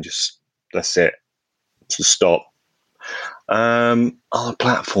Knuckles, and just that's it. Just stop.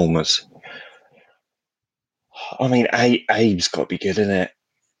 Platformers. I mean, Abe's got to be good, isn't it?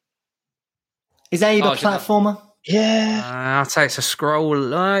 Is Abe a platformer? Yeah. I'd say it's a scroll.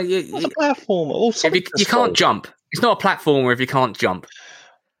 It's a platformer. You can't jump. It's not a platformer if you can't jump.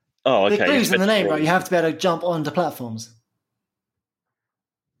 Oh, okay. The clue's in the name, right? You have to be able to jump onto platforms.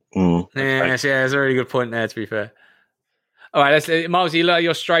 Yes, there's a really good point there, to be fair. All right, Miles,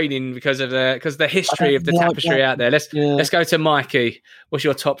 you're straining because of the history of the tapestry out there. Let's go to Mikey. What's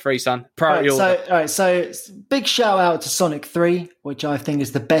your top three, son? Priority order. So big shout out to Sonic 3, which I think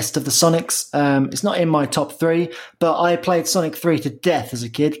is the best of the Sonics. It's not in my top three, but I played Sonic 3 to death as a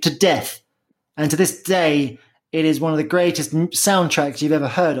kid, to death. And to this day, it is one of the greatest soundtracks you've ever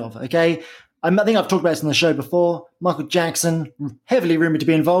heard of, okay? I think I've talked about this on the show before. Michael Jackson, heavily rumored to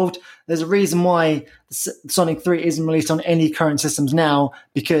be involved. There's a reason why Sonic 3 isn't released on any current systems now,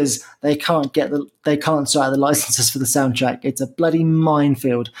 because they can't sort out the licenses for the soundtrack. It's a bloody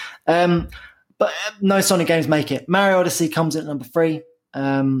minefield. But no Sonic games make it. Mario Odyssey comes in at number 3.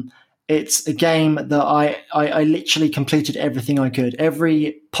 It's a game that I literally completed everything I could.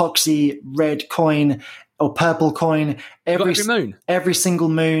 Every poxy red coin or purple coin, every single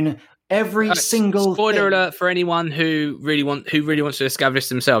moon. Every single spoiler thing. alert for anyone who really wants to discover this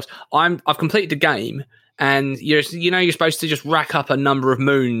themselves. I've completed the game, and you're supposed to just rack up a number of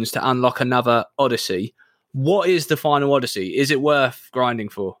moons to unlock another Odyssey. What is the final Odyssey? Is it worth grinding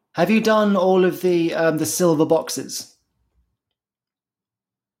for? Have you done all of the silver boxes?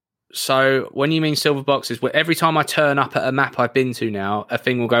 So when you mean silver boxes, every time I turn up at a map I've been to now, a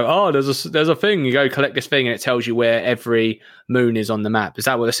thing will go, oh, there's a thing. You go collect this thing and it tells you where every moon is on the map. Is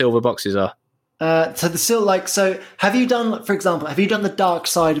that what the silver boxes are? So have you done, for example, the dark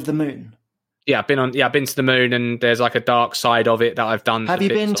side of the moon? Yeah, I've been to the moon, and there's like a dark side of it that I've done. Have you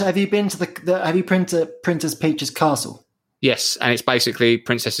been to Princess Peach's castle? Yes, and it's basically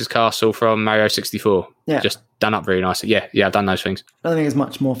Princess's Castle from Mario 64. Yeah. Just done up very nicely. Yeah, I've done those things. I don't think there's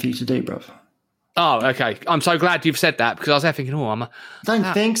much more for you to do, bruv. Oh, okay. I'm so glad you've said that, because I was there thinking,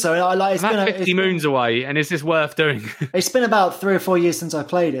 don't think so. It's been 50 moons away, and is this worth doing? It's been about 3 or 4 years since I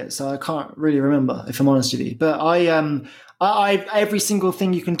played it, so I can't really remember, if I'm honest with you. But I every single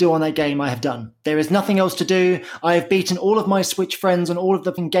thing you can do on that game I have done. There is nothing else to do. I have beaten all of my Switch friends on all of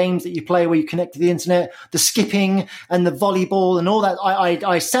the games that you play where you connect to the internet, the skipping and the volleyball and all that.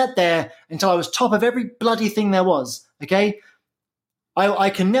 I sat there until I was top of every bloody thing there was. Okay, I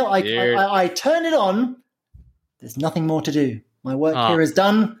turn it on. There's nothing more to do. My work here is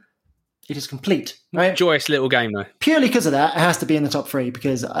done. It is complete. Right? Joyous little game, though. Purely because of that, it has to be in the top 3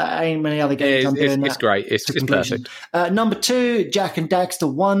 because ain't many other games I'm doing that. It's great. It's perfect. Number 2, Jak and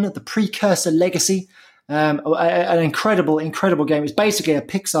Daxter 1, The Precursor Legacy. An incredible game. It's basically a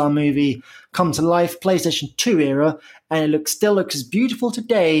Pixar movie come to life, PlayStation 2 era, and it still looks as beautiful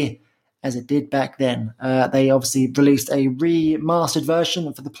today as it did back then. They obviously released a remastered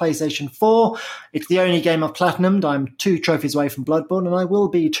version for the PlayStation 4. It's the only game I've platinumed. I'm 2 trophies away from Bloodborne, and I will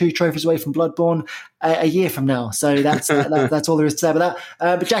be 2 trophies away from Bloodborne a year from now. So that's that's all there is to say about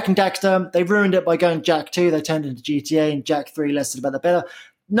that. But Jak and Daxter, they ruined it by going Jak 2. They turned it into GTA, and Jak 3, less said about that better.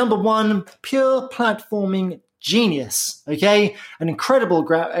 Number 1, pure platforming genius. Okay, an incredible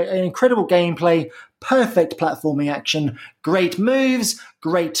gameplay, perfect platforming action, great moves,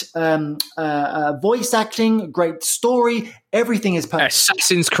 great voice acting, great story. Everything is perfect.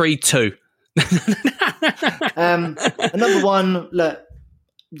 Assassin's Creed 2. And number 1, look,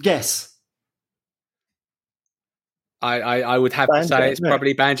 guess. I would have to say it's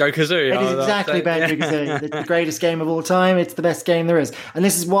probably Banjo-Kazooie. It is exactly Banjo-Kazooie. It's the greatest game of all time. It's the best game there is. And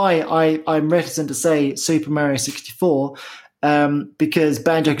this is why I'm reticent to say Super Mario 64, because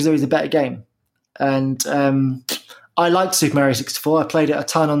Banjo-Kazooie is a better game. And I liked Super Mario 64. I played it a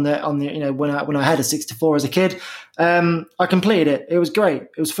ton on the when I had a 64 as a kid. I completed it. It was great.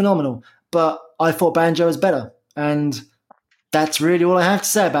 It was phenomenal. But I thought Banjo was better. And that's really all I have to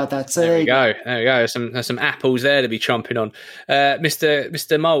say about that. So there we go. There's some apples there to be chomping on.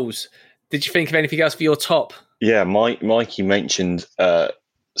 Mr. Moles, did you think of anything else for your top? Yeah, Mikey mentioned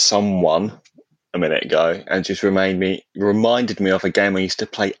someone a minute ago, and just reminded me of a game I used to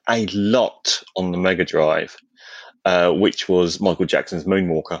play a lot on the Mega Drive, which was Michael Jackson's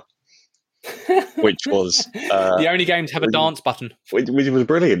Moonwalker, which was the only game to have a dance button, which was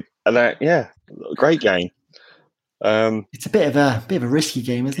brilliant. And great game. It's a bit of a risky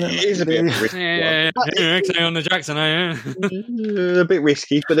game, isn't it? It is a bit risky. Yeah, on the Jackson, a bit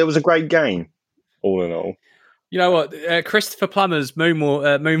risky, but it was a great game, all in all. You know what? Christopher Plummer's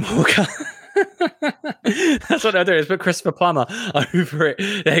Moonwalker. That's what they'll do, is put Christopher Plummer over it.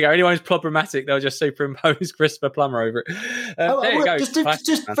 There you go. Anyone who's problematic, they'll just superimpose Christopher Plummer over it. There you go.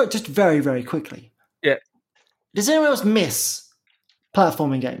 Just very, very quickly. Yeah. Does anyone else miss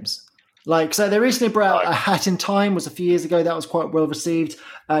platforming games? So they recently brought out A Hat in Time, was a few years ago. That was quite well received.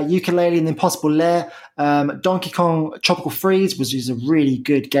 Yooka-Laylee and the Impossible Lair. Donkey Kong Tropical Freeze is a really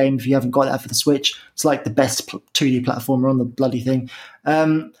good game if you haven't got that for the Switch. It's like the best 2D platformer on the bloody thing.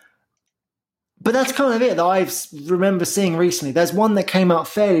 But that's kind of it that I remember seeing recently. There's one that came out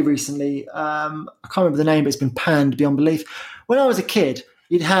fairly recently. I can't remember the name, but it's been panned beyond belief. When I was a kid,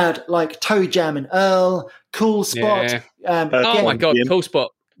 you'd had Toe Jam and Earl, Cool Spot. Yeah. Oh my God, Cool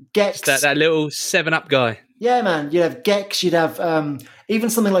Spot. Gex, that little 7-Up guy. Yeah, man. You'd have Gex. You'd have even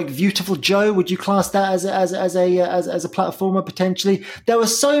something like Beautiful Joe. Would you class that as a platformer potentially? There were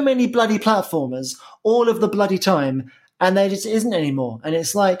so many bloody platformers all of the bloody time, and there just isn't anymore. And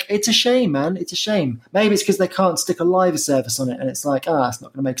it's it's a shame, man. It's a shame. Maybe it's because they can't stick a live service on it, and it's it's not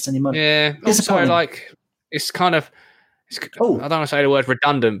going to make us any money. Yeah. Also, it's kind of. I don't want to say the word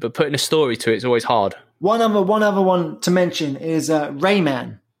redundant, but putting a story to it is always hard. One other one to mention is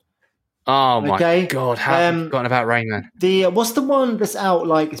Rayman. Oh my God! How have you forgotten about Rayman? What's the one that's out?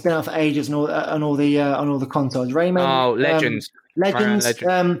 It's been out for ages on all the consoles. Rayman. Oh, Legends. Legends.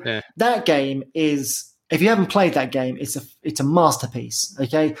 Yeah. That game is. If you haven't played that game, it's a masterpiece.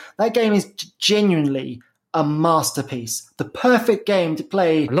 Okay, that game is genuinely a masterpiece. The perfect game to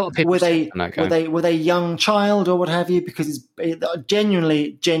play with a young child or what have you, because it's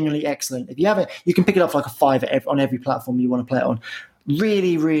genuinely excellent. If you haven't, you can pick it up for a 5 on every platform you want to play it on.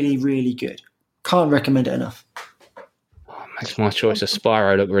 Really, really, really good. Can't recommend it enough. Makes my choice of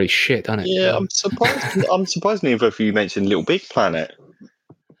Spyro look really shit, doesn't it? Yeah, I'm surprised neither of you mentioned Little Big Planet.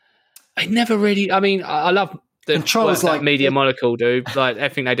 I never really. I mean, I love the controls that Media Molecule do.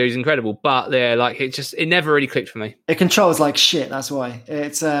 Everything they do is incredible, but it never really clicked for me. It controls like shit. That's why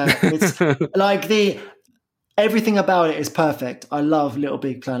it's everything about it is perfect. I love Little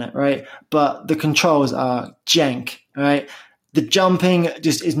Big Planet, right? But the controls are jank, right? The jumping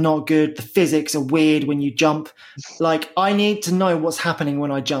just is not good. The physics are weird when you jump. I need to know what's happening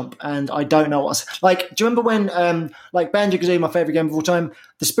when I jump, and I don't know what's... do you remember when, Banjo-Kazooie, my favourite game of all time,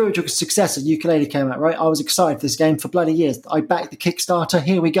 the spiritual successor, Yooka-Laylee, came out, right? I was excited for this game for bloody years. I backed the Kickstarter.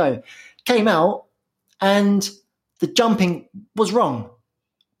 Here we go. Came out, and the jumping was wrong.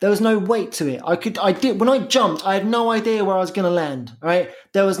 There was no weight to it. When I jumped, I had no idea where I was going to land, right?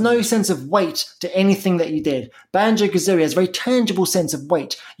 There was no sense of weight to anything that you did. Banjo-Kazooie has a very tangible sense of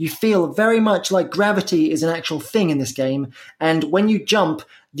weight. You feel very much like gravity is an actual thing in this game. And when you jump,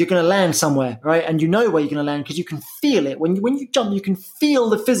 you're going to land somewhere, right? And you know where you're going to land because you can feel it. When you jump, you can feel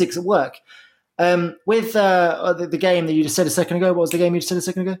the physics at work. With the game that you just said a second ago, what was the game you just said a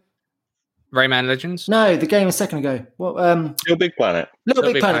second ago? Rayman Legends? No, the game a second ago. What? Little Big Planet. Little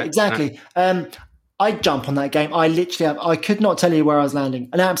Big Planet, exactly. I jump on that game. I could not tell you where I was landing.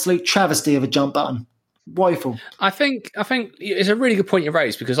 An absolute travesty of a jump button. Woeful. I think it's a really good point you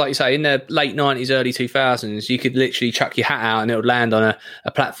raised because, like you say, in the late 90s, early 2000s, you could literally chuck your hat out and it would land on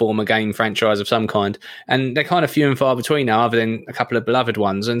a platformer game franchise of some kind. And they're kind of few and far between now, other than a couple of beloved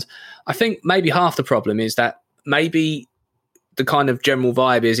ones. And I think maybe half the problem is that maybe the kind of general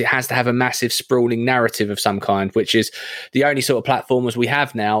vibe is it has to have a massive sprawling narrative of some kind, which is the only sort of platformers we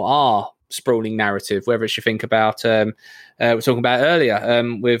have now are sprawling narrative, whether it's you think about we were talking about earlier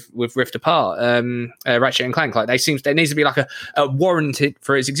with Rift Apart, Ratchet and Clank, like there needs to be like a warranted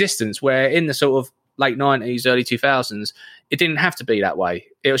for its existence, where in the sort of late 90s, early 2000s, it didn't have to be that way.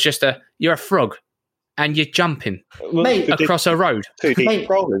 It was just you're a frog and you're jumping across a road. 2D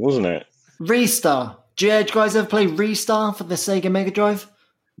scrolling, wasn't it? Ristar. Do you guys ever play Ristar for the Sega Mega Drive?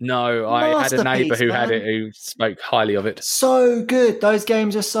 No, I had a neighbour who had it who spoke highly of it. So good. Those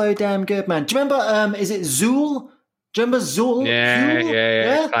games are so damn good, man. Do you remember, is it Zool? Do you remember Zool?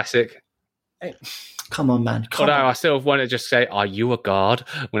 Yeah, classic. Hey, come on, man. Although I still want to just say, are you a god?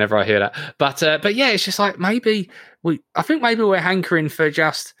 Whenever I hear that. But yeah, it's just like I think maybe we're hankering for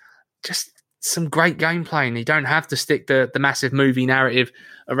just some great gameplay, and you don't have to stick the massive movie narrative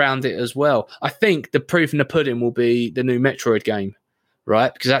around it as well. I think the proof in the pudding will be the new Metroid game.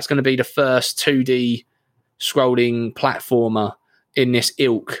 Right, because that's going to be the first 2D scrolling platformer in this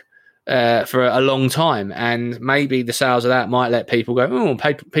ilk for a long time, and maybe the sales of that might let people go, oh,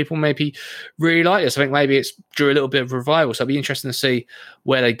 people maybe really like this. I think maybe it's drew a little bit of revival, so it'll be interesting to see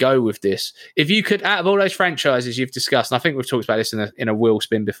where they go with this. If you could, out of all those franchises you've discussed, and I think we've talked about this in a Wheel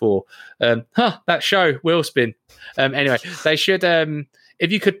Spin before, that show, Wheel Spin. Anyway, they should,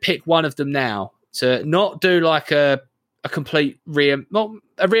 if you could pick one of them now to not do like a complete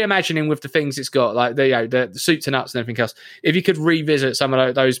reimagining with the things it's got, like the soup to nuts and everything else. If you could revisit some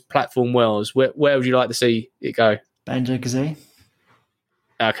of those platform worlds, where would you like to see it go? Banjo-Kazooie.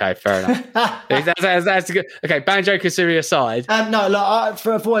 Okay, fair enough. that's good. Okay, Banjo-Kazooie aside. No, look,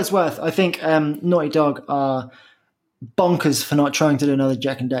 for what it's worth, I think Naughty Dog are bonkers for not trying to do another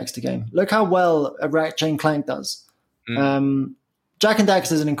Jak and Daxter game. Look how well Ratchet and Clank does. Jak and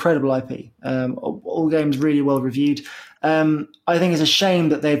Daxter is an incredible IP. All games really well reviewed. I think it's a shame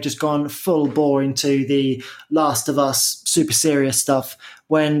that they've just gone full bore into the Last of Us super serious stuff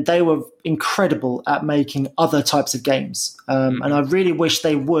when they were incredible at making other types of games. And I really wish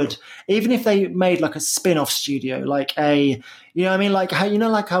they would, even if they made like a spin-off studio, like like how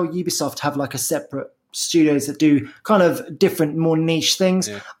Ubisoft have like a separate studios that do kind of different, more niche things.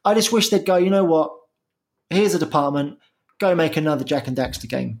 Yeah. I just wish they'd go, you know what? Here's a department. Go make another Jak and Daxter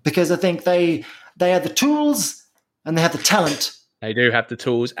game, because I think they have the tools and they have the talent. They do have the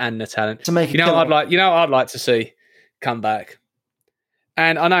tools and the talent to make it. I'd like to see come back.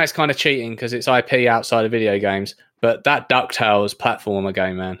 And I know it's kind of cheating because it's IP outside of video games, but that DuckTales platformer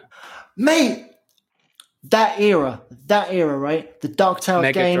game, man, mate, that era, right? The DuckTales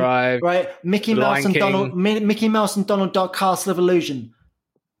Mega game, Drive, right? Mickey Mouse and Donald Duck Castle of Illusion.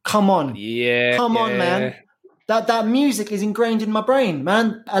 Come on, come on, man. That music is ingrained in my brain,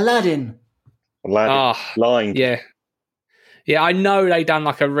 man. Aladdin. Lying. Yeah, I know they done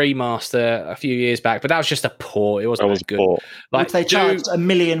like a remaster a few years back, but that was just a port. It wasn't as good. Like, which they charged £1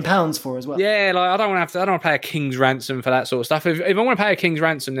 million for as well. Yeah, like I don't want to pay a king's ransom for that sort of stuff. If I want to pay a king's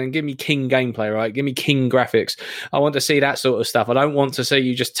ransom, then give me king gameplay, right? Give me king graphics. I want to see that sort of stuff. I don't want to see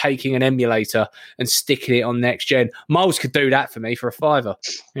you just taking an emulator and sticking it on next gen. Miles could do that for me for a $5.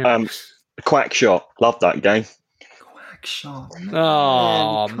 Quackshot, love that game. Quackshot.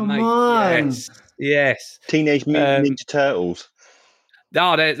 Oh, come mate, on. Yes. Teenage Mutant Ninja Turtles.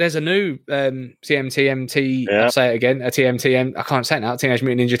 There's a new TMTMT. I'll say it again. A TMTM. I can't say it now. Teenage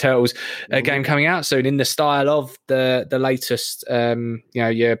Mutant Ninja Turtles game coming out soon in the style of the latest.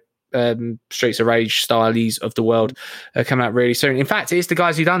 Your Streets of Rage stylies of the world coming out really soon. In fact, it's the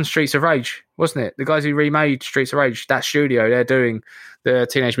guys who done Streets of Rage, wasn't it? The guys who remade Streets of Rage. That studio, they're doing the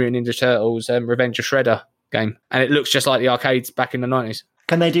Teenage Mutant Ninja Turtles Revenge of Shredder game, and it looks just like the arcades back in the 90s.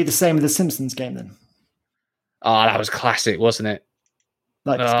 Can they do the same with the Simpsons game then? Oh, that was classic, wasn't it?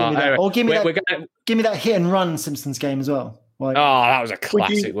 Like, just give me that. Or give me that hit and run Simpsons game as well. Like, that was a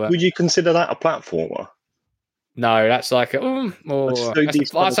classic. Would you consider that a platformer? No, that's like I'd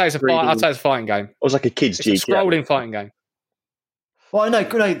say it's a fighting game. It was like a kid's GTA. It's a scrolling fighting game. Well, no,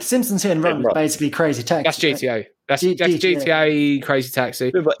 The Simpsons hit and run was basically crazy text. That's GTA. That's GTA Crazy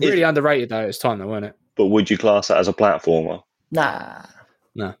Taxi. Yeah, but really underrated though at its time, though, wasn't it? But would you class that as a platformer? Nah.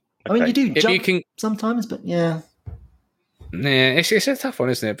 No. I mean, you do If jump you can, sometimes, but yeah. yeah, it's a tough one,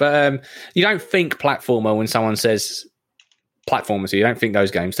 isn't it? But you don't think platformer when someone says platformers. So you don't think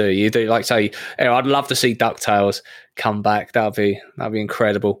those games, do you? You do, like, say, I'd love to see DuckTales come back. That'd be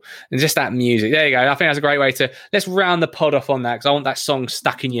incredible. And just that music. There you go. I think that's a great way to let's round the pod off on that, because I want that song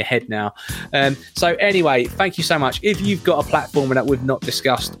stuck in your head now. So anyway, thank you so much. If you've got a platformer that we've not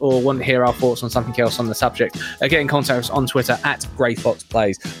discussed or want to hear our thoughts on something else on the subject, get in contact with us on Twitter at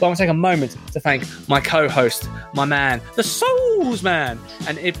GreyFoxPlays. But I want to take a moment to thank my co-host, my man, the Souls Man.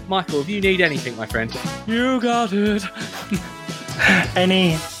 And if you need anything, my friend, you got it.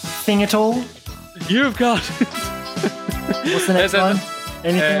 Anything at all? You've got it. What's the next one?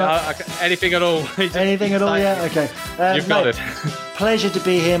 Anything at all. Anything at all, yeah? Okay. You've got it. Pleasure to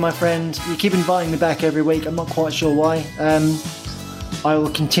be here, my friend. You keep inviting me back every week. I'm not quite sure why. I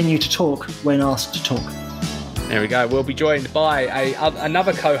will continue to talk when asked to talk. There we go. We'll be joined by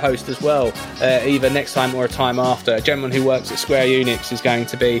another co-host as well, either next time or a time after. A gentleman who works at Square Enix is going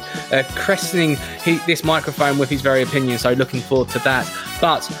to be cresting this microphone with his very opinion, so looking forward to that.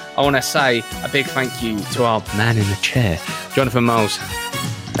 But I want to say a big thank you to our man in the chair, Jonathan Moles.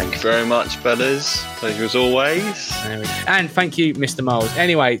 Thank you very much, fellas. Pleasure as always. And thank you, Mr. Moles.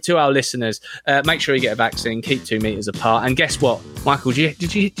 Anyway, to our listeners, make sure you get a vaccine, keep 2 meters apart. And guess what, Michael?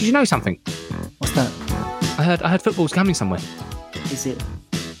 Did you know something? What's that? I heard football's coming somewhere. Is it?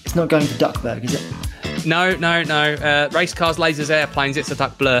 It's not going to Duckburg, is it? No. Race cars, lasers, airplanes. It's a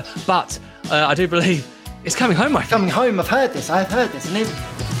duck blur. But I do believe it's coming home, my friend. Coming home. I've heard this. And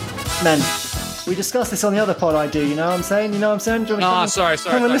man, we discussed this on the other pod I do. You know what I'm saying? Do you want to sorry.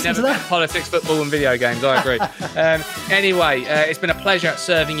 Come and listen to that? Politics, football, and video games. I agree. Anyway, it's been a pleasure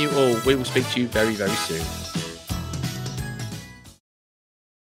serving you all. We will speak to you very, very soon.